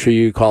it. Make sure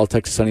you call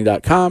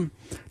TexasSunny.com,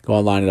 go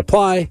online and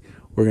apply.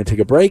 We're going to take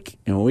a break,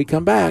 and when we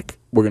come back,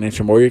 we're going to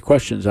answer more of your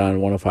questions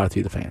on 105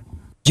 through the Fan.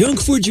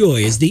 Junk for Joy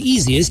is the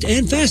easiest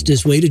and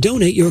fastest way to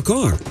donate your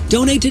car.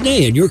 Donate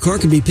today and your car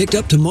can be picked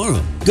up tomorrow.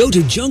 Go to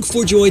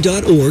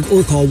junkforjoy.org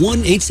or call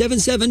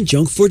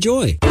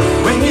 1-877-JUNK4JOY.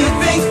 When you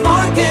think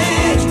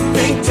mortgage,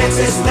 think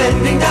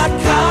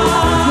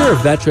TexasLending.com. If you're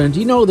a veteran, do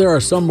you know there are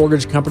some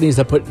mortgage companies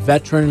that put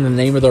veteran in the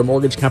name of their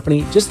mortgage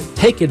company? Just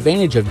take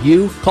advantage of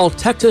you. Call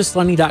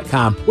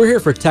TexasLending.com. We're here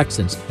for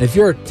Texans. And if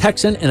you're a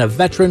Texan and a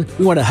veteran,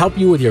 we want to help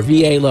you with your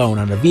VA loan.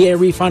 On a VA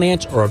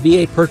refinance or a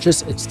VA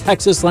purchase, it's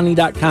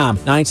TexasLending.com.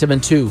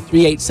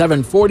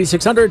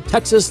 972-387-4600,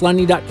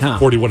 TexasLending.com.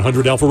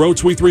 4100 Alpha Road,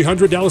 Suite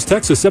 300, Dallas,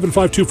 Texas,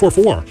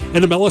 75244.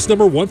 And MLS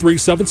number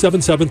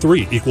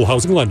 137773, Equal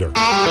Housing Lender.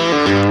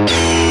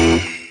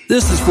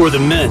 This is for the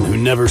men who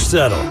never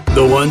settle,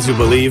 the ones who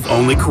believe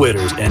only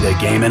quitters end a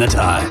game and a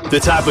tie,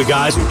 the type of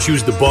guys who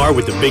choose the bar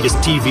with the biggest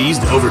TVs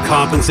to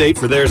overcompensate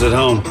for theirs at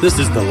home. This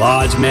is the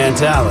Lodge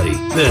mentality.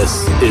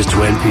 This is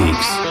Twin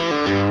Peaks.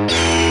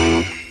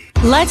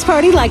 Let's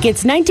party like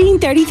it's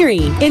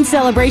 1933. In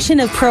celebration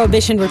of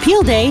Prohibition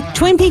Repeal Day,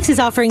 Twin Peaks is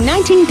offering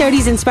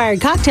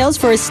 1930s-inspired cocktails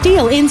for a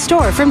steal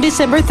in-store from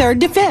December 3rd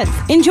to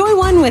 5th. Enjoy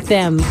one with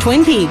them.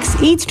 Twin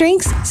Peaks. Eats,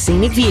 drinks,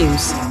 scenic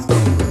views.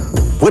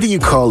 What do you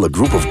call a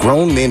group of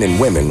grown men and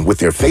women with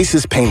their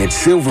faces painted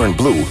silver and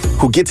blue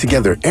who get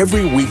together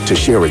every week to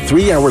share a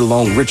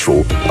 3-hour-long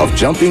ritual of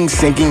jumping,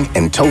 singing,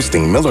 and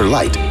toasting Miller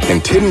Lite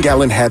in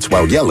 10-gallon hats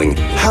while yelling,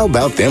 "How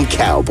about them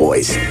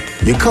Cowboys?"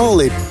 You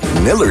call it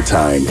Miller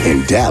Time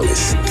in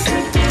Dallas.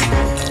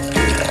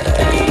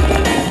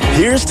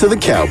 Here's to the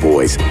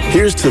Cowboys.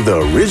 Here's to the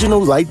original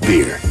light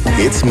beer.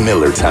 It's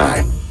Miller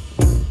Time.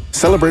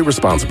 Celebrate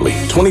responsibly.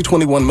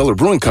 2021 Miller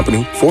Brewing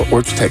Company, Fort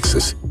Worth,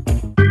 Texas.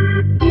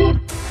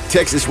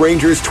 Texas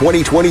Rangers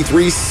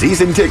 2023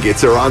 season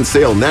tickets are on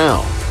sale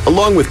now,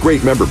 along with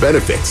great member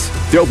benefits.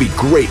 There'll be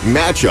great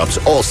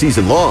matchups all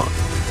season long.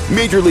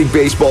 Major League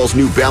Baseball's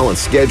new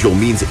balanced schedule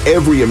means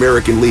every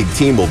American League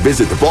team will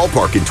visit the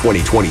ballpark in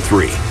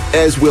 2023,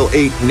 as will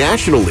 8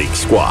 National League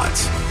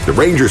squads. The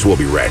Rangers will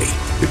be ready.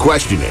 The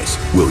question is,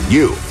 will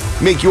you?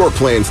 Make your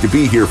plans to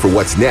be here for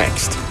what's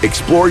next.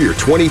 Explore your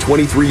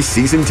 2023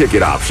 season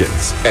ticket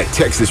options at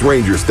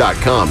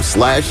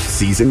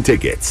texasrangers.com/season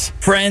tickets.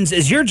 Friends,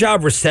 is your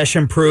job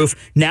recession-proof?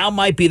 Now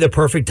might be the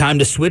perfect time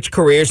to switch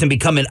careers and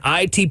become an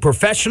IT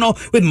professional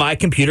with My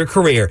Computer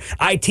Career.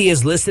 IT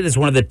is listed as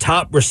one of the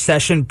top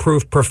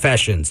recession-proof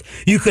professions.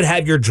 You could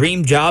have your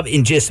dream job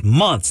in just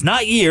months,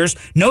 not years.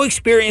 No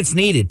experience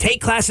needed.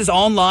 Take classes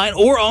online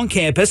or on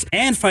campus,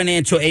 and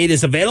financial aid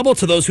is available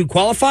to those who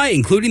qualify,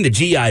 including the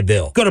GI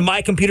Bill. Go to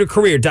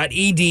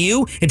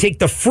mycomputercareer.edu and take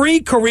the free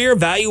career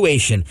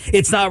evaluation.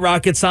 It's not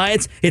rocket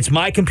science. It's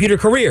My Computer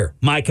Career.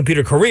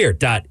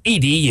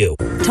 mycomputercareer.edu.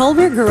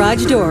 Tolbert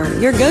Garage Door,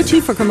 your go-to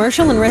for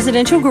commercial and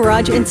residential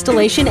garage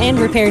installation and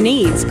repair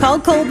needs. Call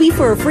Colby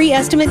for a free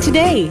estimate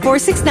today.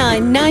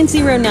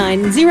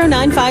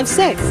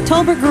 469-909-0956.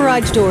 Tolbert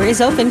Garage Door is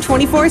open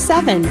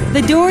 24/7.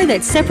 The door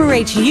that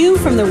separates you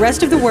from the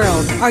rest of the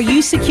world. Are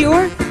you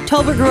secure?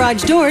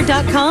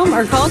 TolbertGarageDoor.com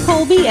or call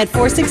Colby at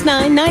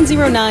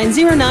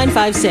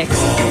 469-909-0956.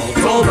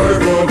 Call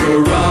Tolbert for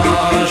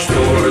garage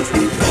doors.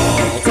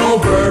 Call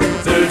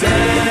Tolbert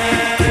today.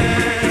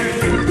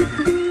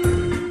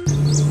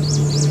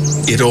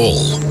 It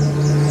all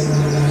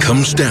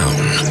comes down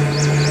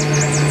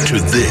to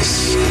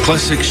this.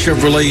 Classic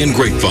Chevrolet and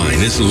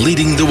Grapevine is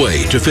leading the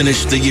way to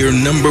finish the year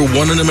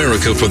 #1 in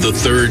America for the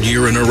 3rd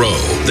year in a row.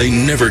 They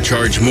never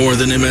charge more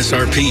than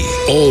MSRP.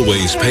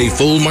 Always pay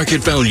full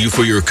market value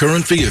for your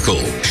current vehicle.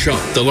 Shop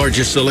the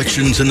largest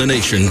selections in the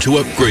nation to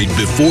upgrade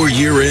before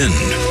year end.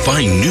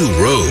 Find new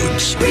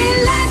roads.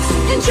 Relax,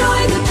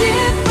 enjoy the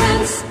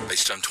difference.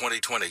 Based on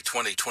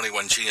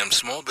 2020-2021 GM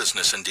small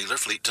business and dealer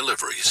fleet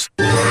deliveries.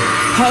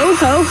 Ho,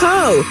 ho,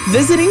 ho!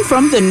 Visiting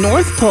from the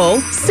North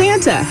Pole,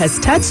 Santa has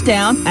touched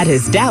down at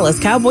his Dallas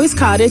Cowboys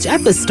cottage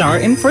at the Star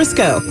in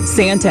Frisco.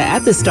 Santa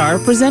at the Star,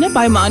 presented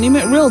by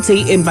Monument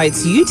Realty,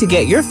 invites you to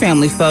get your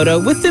family photo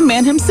with the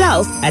man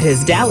himself at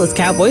his Dallas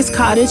Cowboys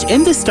cottage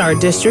in the Star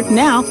District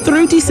now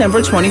through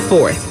December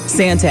 24th.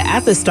 Santa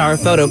at the Star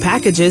photo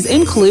packages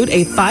include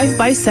a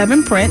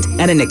 5x7 print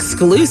and an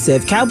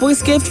exclusive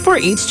Cowboys gift for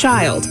each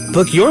child.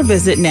 Book your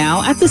visit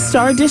now at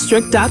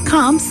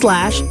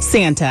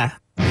thestardistrict.com/Santa.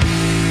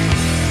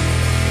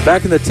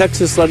 Back in the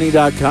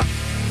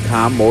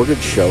TexasLending.com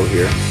mortgage show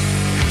here.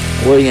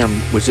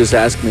 William was just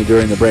asking me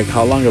during the break,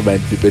 how long have I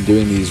been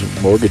doing these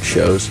mortgage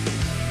shows?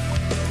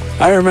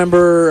 I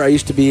remember I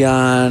used to be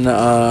on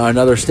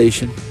another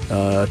station,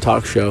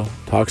 talk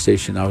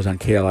station. I was on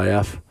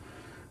KLIF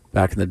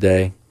back in the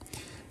day.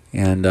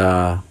 And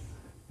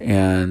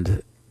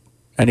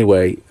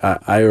anyway,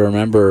 I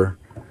remember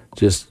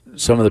just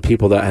some of the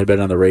people that had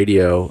been on the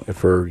radio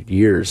for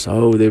years.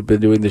 Oh, they've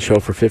been doing the show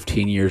for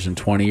 15 years and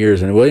 20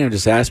 years. And William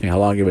just asked me how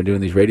long you've been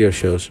doing these radio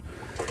shows.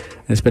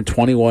 And it's been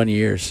 21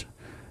 years.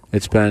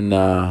 It's been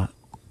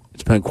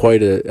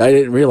quite a. I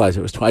didn't realize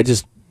it was. I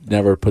just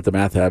never put the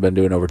math out. I've been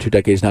doing over 2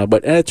 decades now.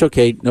 But it's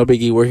okay. No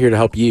biggie. We're here to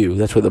help you.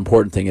 That's what the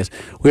important thing is.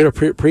 We had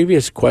a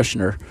previous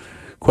question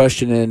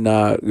and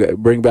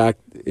bring back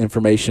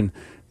information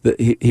that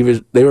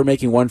they were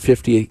making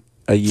 $150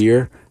 a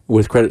year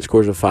with credit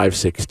scores of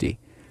 560.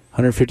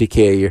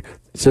 $150K a year.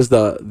 It says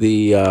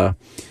the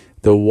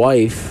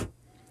wife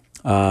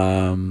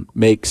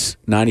makes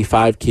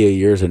 $95K a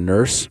year as a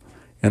nurse,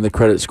 and the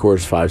credit score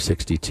is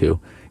 562.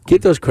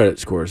 Get those credit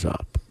scores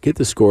up. Get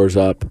the scores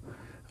up.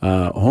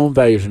 Home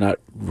values are not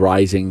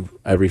rising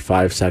every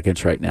 5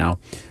 seconds right now,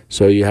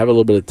 so you have a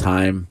little bit of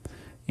time,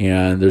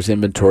 and there's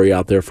inventory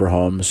out there for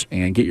homes.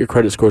 And get your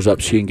credit scores up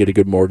so you can get a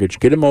good mortgage.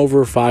 Get them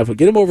over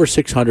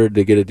 600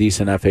 to get a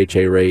decent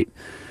FHA rate.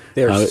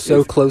 They're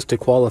so close to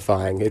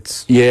qualifying.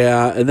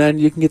 And then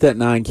you can get that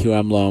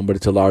 9QM loan, but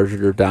it's a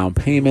larger down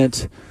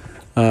payment.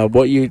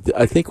 What you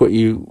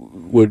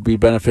would be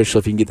beneficial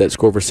if you can get that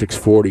score over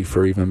 640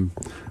 for even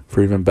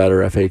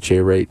better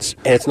FHA rates.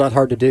 And it's not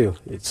hard to do.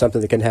 It's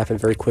something that can happen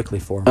very quickly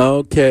for them.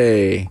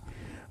 Okay.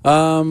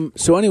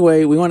 So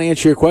anyway, we want to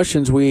answer your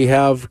questions. We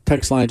have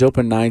text lines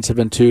open,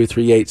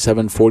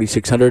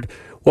 972-387-4600.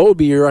 What would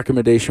be your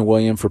recommendation,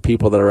 William, for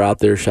people that are out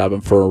there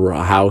shopping for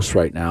a house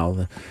right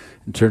now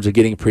in terms of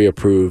getting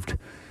pre-approved,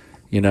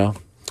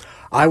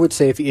 I would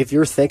say if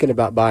you're thinking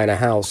about buying a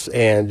house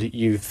and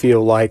you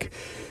feel like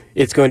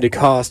it's going to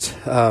cost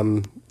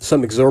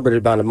some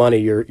exorbitant amount of money,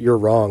 you're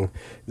wrong.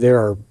 There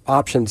are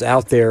options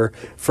out there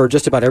for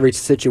just about every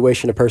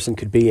situation a person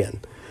could be in.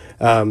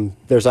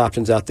 There's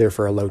options out there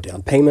for a low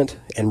down payment,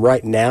 and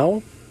right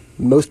now,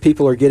 most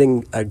people are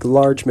getting a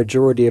large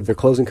majority of their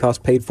closing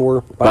costs paid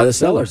for by the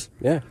sellers.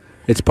 Yeah,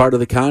 it's part of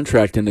the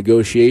contract and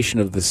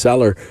negotiation of the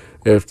seller.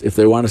 If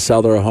they want to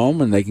sell their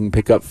home and they can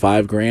pick up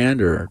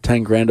 $5,000 or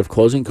 $10,000 of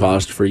closing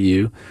costs for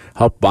you,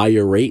 help buy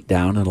your rate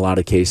down in a lot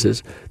of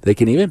cases, they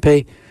can even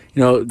pay.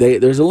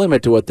 There's a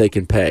limit to what they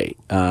can pay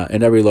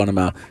in every loan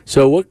amount.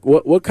 So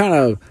what kind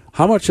of,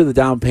 how much of the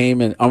down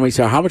payment? How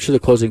much of the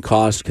closing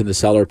costs can the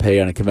seller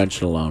pay on a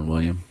conventional loan,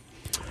 William?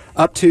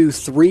 Up to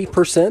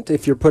 3%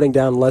 if you're putting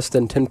down less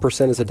than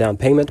 10% as a down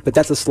payment, but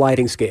that's a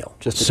sliding scale.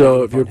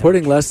 So if you're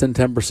putting less than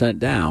 10%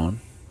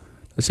 down,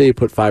 let's say you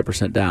put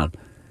 5% down,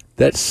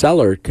 that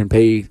seller can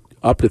pay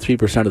up to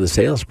 3% of the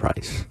sales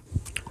price.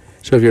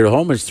 So if your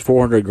home is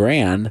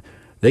 $400,000,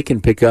 they can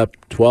pick up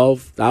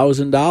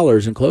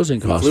 $12,000 in closing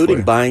costs,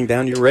 including buying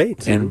down your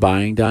rate. And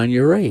buying down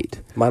your rate.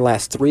 My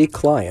last 3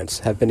 clients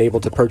have been able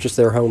to purchase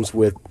their homes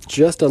with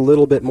just a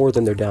little bit more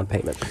than their down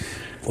payment.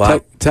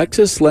 Wow.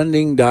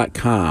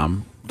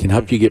 TexasLending.com can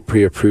help you get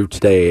pre-approved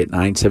today at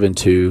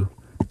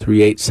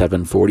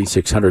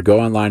 972-387-4600. Go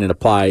online and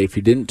apply. If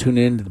you didn't tune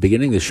in at the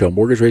beginning of the show,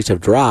 mortgage rates have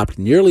dropped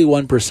nearly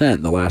 1%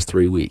 in the last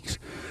 3 weeks.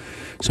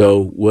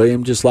 So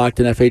William just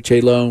locked an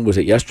FHA loan, was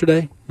it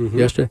yesterday? Mm-hmm.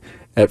 Yesterday?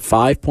 At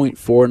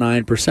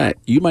 5.49%.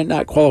 You might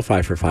not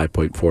qualify for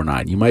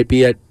 5.49. You might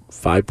be at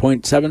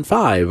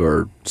 5.75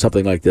 or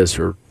something like this,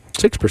 or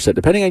 6%,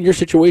 depending on your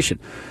situation.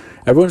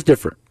 Everyone's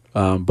different,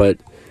 but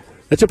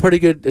it's a pretty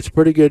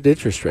good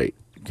interest rate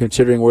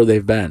considering where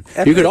they've been.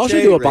 FHA you could also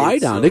do a rates, buy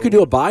down. They could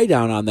do a buy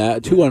down on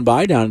that, a 2-1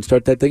 buy down, and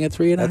start that thing at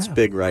 3.5. That's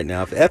big right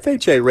now.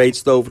 FHA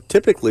rates, though,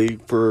 typically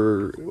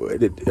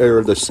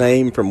are the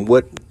same from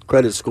what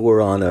credit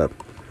score on a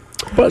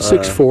about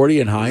 640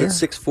 and higher.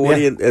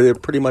 640, and they're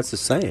pretty much the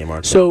same,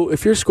 aren't they? So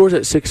if your score's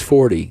at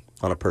 640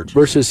 on a purchase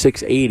versus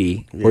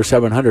 680 or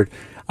 700,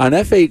 on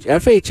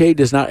FHA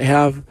does not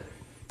have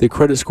the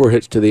credit score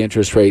hits to the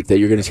interest rate that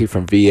you're going to see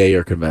from VA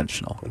or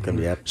conventional.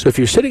 Okay, so if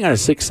you're sitting on a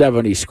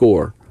 670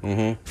 score, you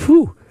can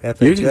get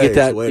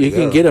that. You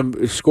can get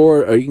a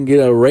score, or you can get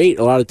a rate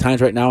a lot of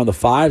times right now in the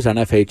 5s on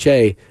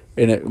FHA,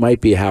 and it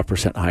might be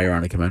 0.5% higher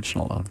on a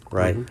conventional loan.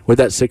 Right. With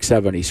that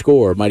 670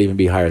 score, it might even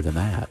be higher than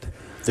that.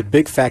 The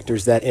big factor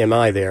is that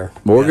MI there.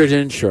 Mortgage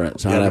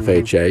insurance on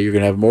FHA. You're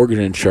going to have mortgage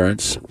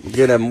insurance. You're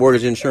going to have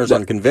mortgage insurance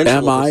on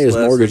conventional. MI is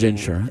mortgage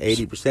insurance.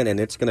 80%, and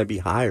it's going to be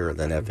higher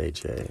than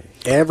FHA.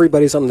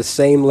 Everybody's on the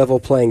same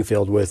level playing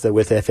field with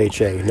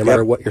FHA, no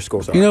matter what your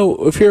scores are. You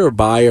know, if you're a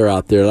buyer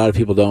out there, a lot of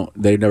people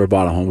they've never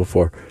bought a home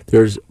before.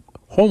 There's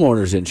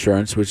homeowners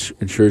insurance, which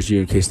insures you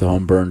in case the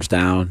home burns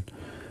down.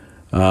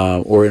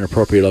 Or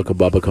inappropriate Uncle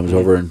Bubba comes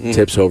over and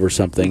tips over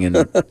something and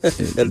at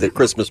the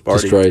Christmas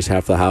party destroys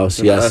half the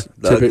house. Yes,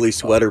 the ugly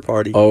sweater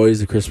party.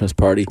 Always the Christmas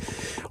party,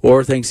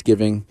 or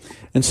Thanksgiving,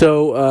 and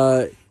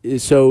so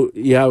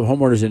you have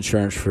homeowners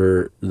insurance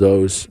for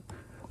those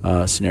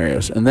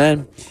scenarios, and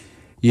then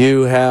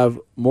you have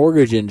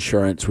mortgage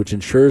insurance, which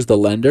insures the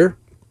lender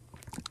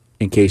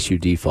in case you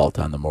default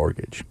on the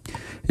mortgage.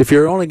 If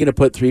you're only going to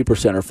put 3% or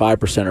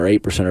 5% or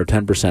 8% or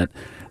 10%.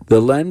 The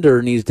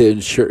lender needs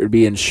to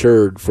be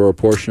insured for a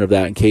portion of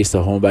that in case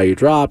the home value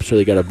drops, or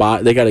they got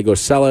to go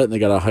sell it, and they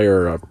got to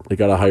hire a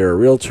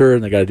realtor,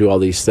 and they got to do all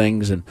these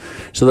things, and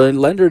so the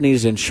lender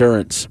needs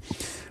insurance.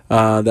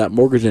 That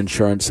mortgage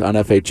insurance on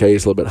FHA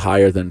is a little bit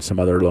higher than some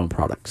other loan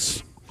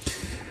products.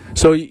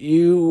 So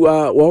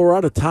we're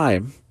out of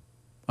time,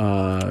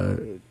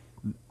 and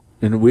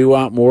we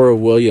want more of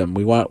William.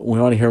 We want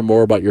to hear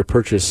more about your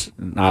purchase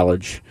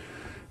knowledge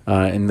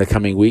in the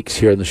coming weeks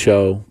here in the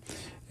show.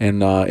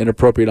 And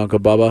inappropriate Uncle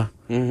Bubba,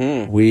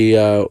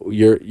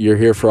 you're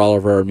here for all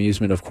of our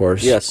amusement, of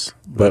course. Yes,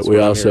 but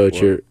also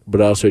at your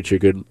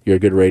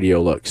good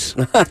radio looks.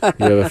 You have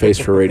a face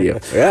for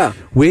radio. Yeah,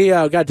 we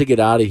got to get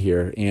out of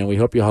here, and we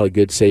hope you all had a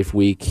good, safe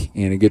week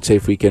and a good,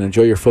 safe weekend.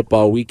 Enjoy your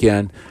football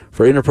weekend.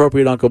 For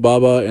inappropriate Uncle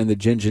Bubba and the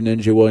Ginger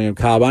Ninja William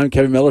Cobb, I'm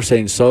Kevin Miller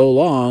saying so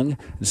long,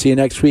 and see you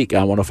next week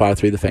on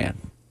 105.3 The Fan.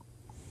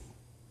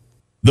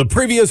 The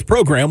previous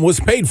program was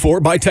paid for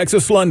by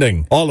Texas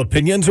Lending. All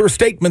opinions or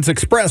statements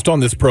expressed on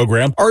this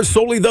program are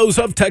solely those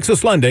of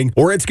Texas Lending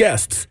or its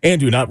guests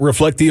and do not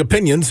reflect the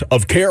opinions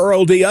of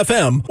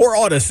KRLD-FM or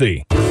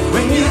Odyssey.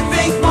 When you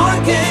think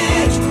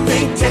mortgage,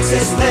 think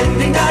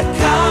TexasLending.com.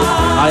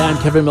 Hi,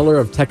 I'm Kevin Miller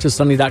of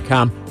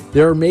TexasLending.com.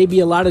 There may be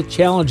a lot of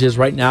challenges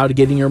right now to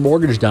getting your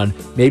mortgage done.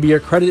 Maybe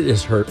your credit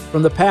is hurt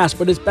from the past,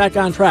 but it's back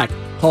on track.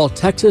 Call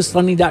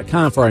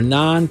TexasLending.com for a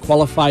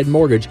non-qualified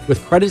mortgage.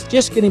 With credits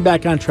just getting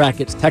back on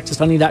track, it's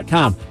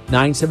TexasLending.com,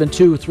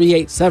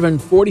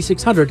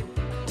 972-387-4600.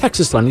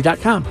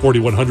 TexasLending.com.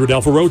 4100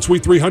 Alpha Road,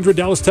 Suite 300,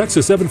 Dallas,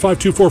 Texas,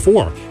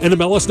 75244.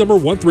 NMLS number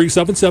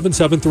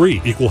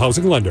 137773. Equal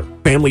housing lender.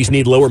 Families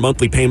need lower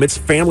monthly payments.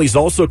 Families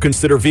also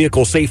consider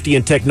vehicle safety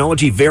and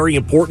technology very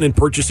important in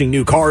purchasing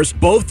new cars.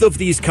 Both of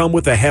these come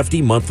with a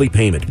hefty monthly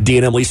payment.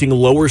 D&M Leasing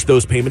lowers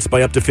those payments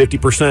by up to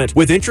 50%.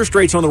 With interest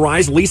rates on the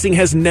rise, leasing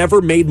has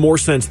never made more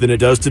sense than it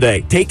does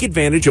today. Take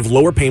advantage of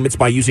lower payments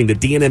by using the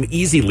D&M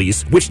Easy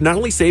Lease, which not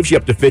only saves you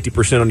up to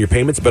 50% on your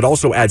payments, but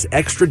also adds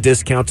extra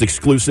discounts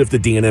exclusive to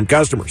D&M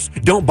customers.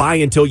 Don't buy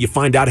until you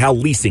find out how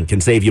leasing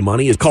can save you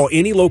money. Call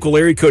any local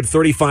area code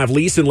 35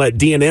 Lease and let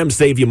D&M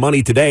save you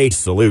money today.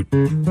 Salute.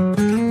 Donate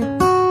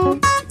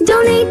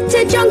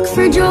to Junk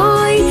for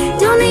Joy.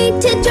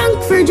 Donate to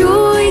Junk for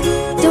Joy.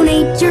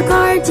 Donate your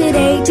car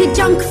today to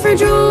Junk for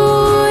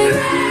Joy.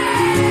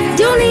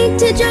 Donate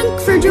to Junk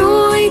for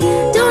Joy.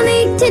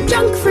 Donate to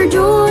Junk for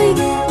Joy.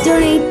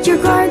 Donate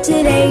your car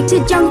today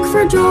to Junk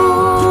for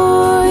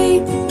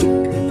Joy.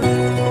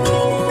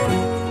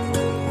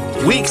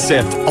 Week 6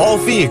 accept all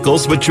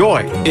vehicles with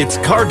joy. It's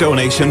car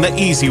donation the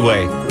easy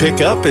way.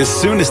 Pick up as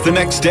soon as the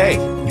next day.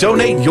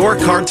 Donate your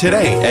car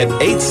today at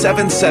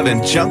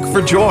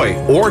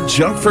 877-JUNK-FOR-JOY or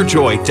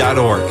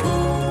junkforjoy.org.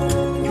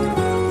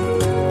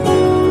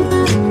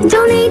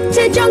 Donate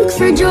to Junk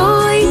for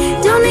Joy.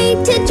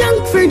 Donate to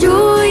Junk for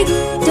Joy.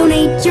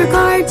 Donate your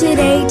car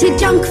today to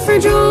Junk for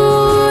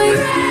Joy.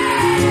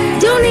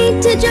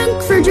 Donate to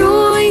Junk for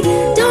Joy.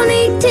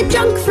 Donate to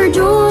Junk for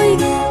Joy.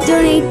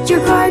 Donate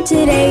your car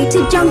today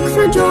to Junk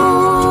for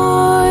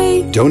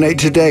Joy. Donate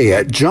today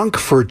at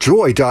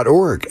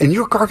junkforjoy.org and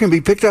your car can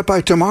be picked up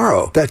by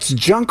tomorrow. That's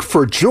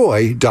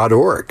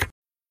junkforjoy.org.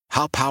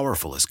 How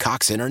powerful is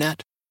Cox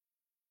Internet?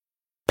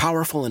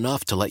 Powerful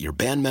enough to let your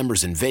band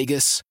members in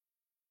Vegas,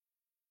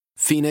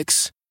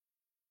 Phoenix,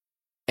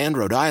 and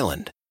Rhode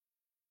Island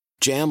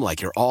jam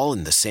like you're all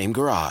in the same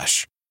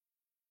garage.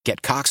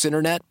 Get Cox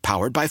Internet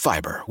powered by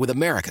fiber with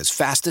America's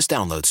fastest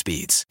download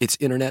speeds. It's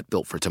internet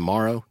built for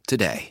tomorrow,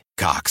 today.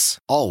 Cox,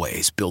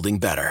 always building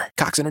better.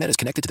 Cox Internet is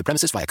connected to the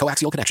premises via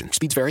coaxial connection.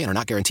 Speeds vary and are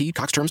not guaranteed.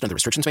 Cox terms and other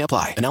restrictions may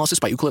apply. Analysis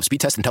by Ookla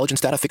Speed Test Intelligence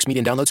Data. Fixed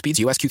median download speeds.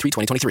 US Q3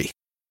 2023.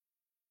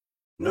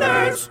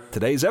 Nerds!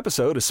 Today's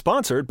episode is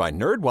sponsored by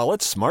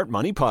NerdWallet's Smart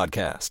Money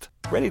Podcast.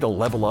 Ready to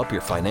level up your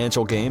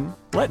financial game?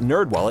 Let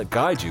NerdWallet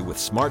guide you with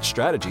smart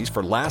strategies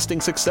for lasting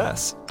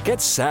success.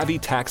 Get savvy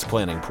tax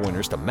planning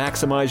pointers to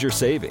maximize your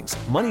savings,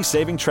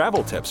 money-saving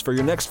travel tips for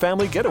your next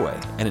family getaway,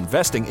 and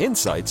investing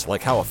insights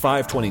like how a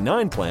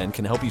 529 plan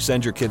can help you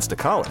send your kids to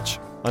college.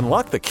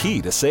 Unlock the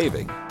key to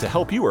saving to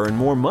help you earn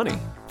more money.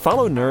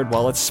 Follow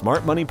NerdWallet's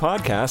Smart Money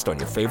Podcast on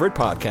your favorite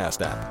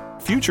podcast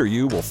app. Future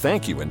you will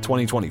thank you in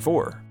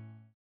 2024.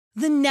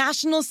 The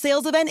national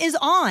sales event is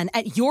on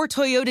at your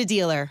Toyota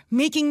dealer,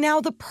 making now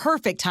the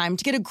perfect time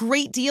to get a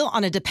great deal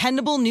on a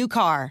dependable new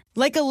car.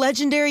 Like a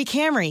legendary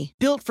Camry,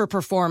 built for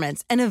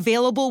performance and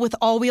available with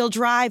all-wheel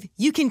drive,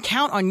 you can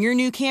count on your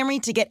new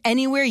Camry to get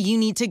anywhere you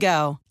need to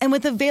go. And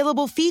with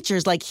available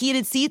features like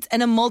heated seats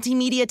and a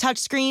multimedia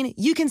touchscreen,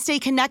 you can stay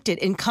connected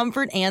in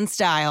comfort and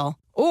style.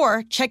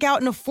 Or check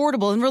out an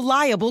affordable and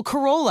reliable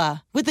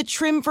Corolla with a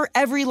trim for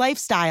every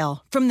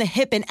lifestyle, from the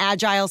hip and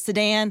agile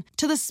sedan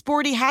to the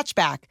sporty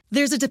hatchback.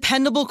 There's a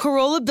dependable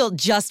Corolla built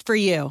just for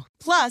you.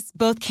 Plus,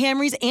 both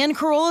Camrys and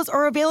Corollas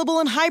are available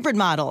in hybrid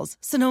models,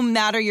 so no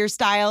matter your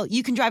style,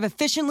 you can drive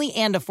efficiently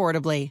and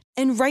affordably.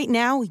 And right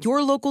now,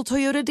 your local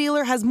Toyota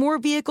dealer has more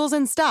vehicles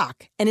in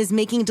stock and is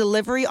making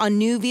delivery on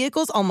new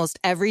vehicles almost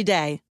every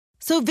day.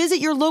 So visit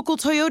your local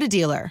Toyota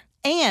dealer.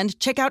 And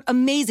check out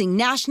amazing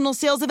national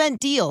sales event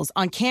deals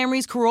on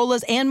Camrys,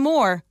 Corollas, and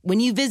more when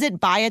you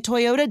visit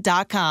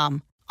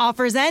buyatoyota.com.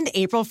 Offers end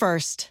April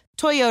 1st.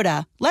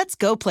 Toyota, let's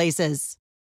go places.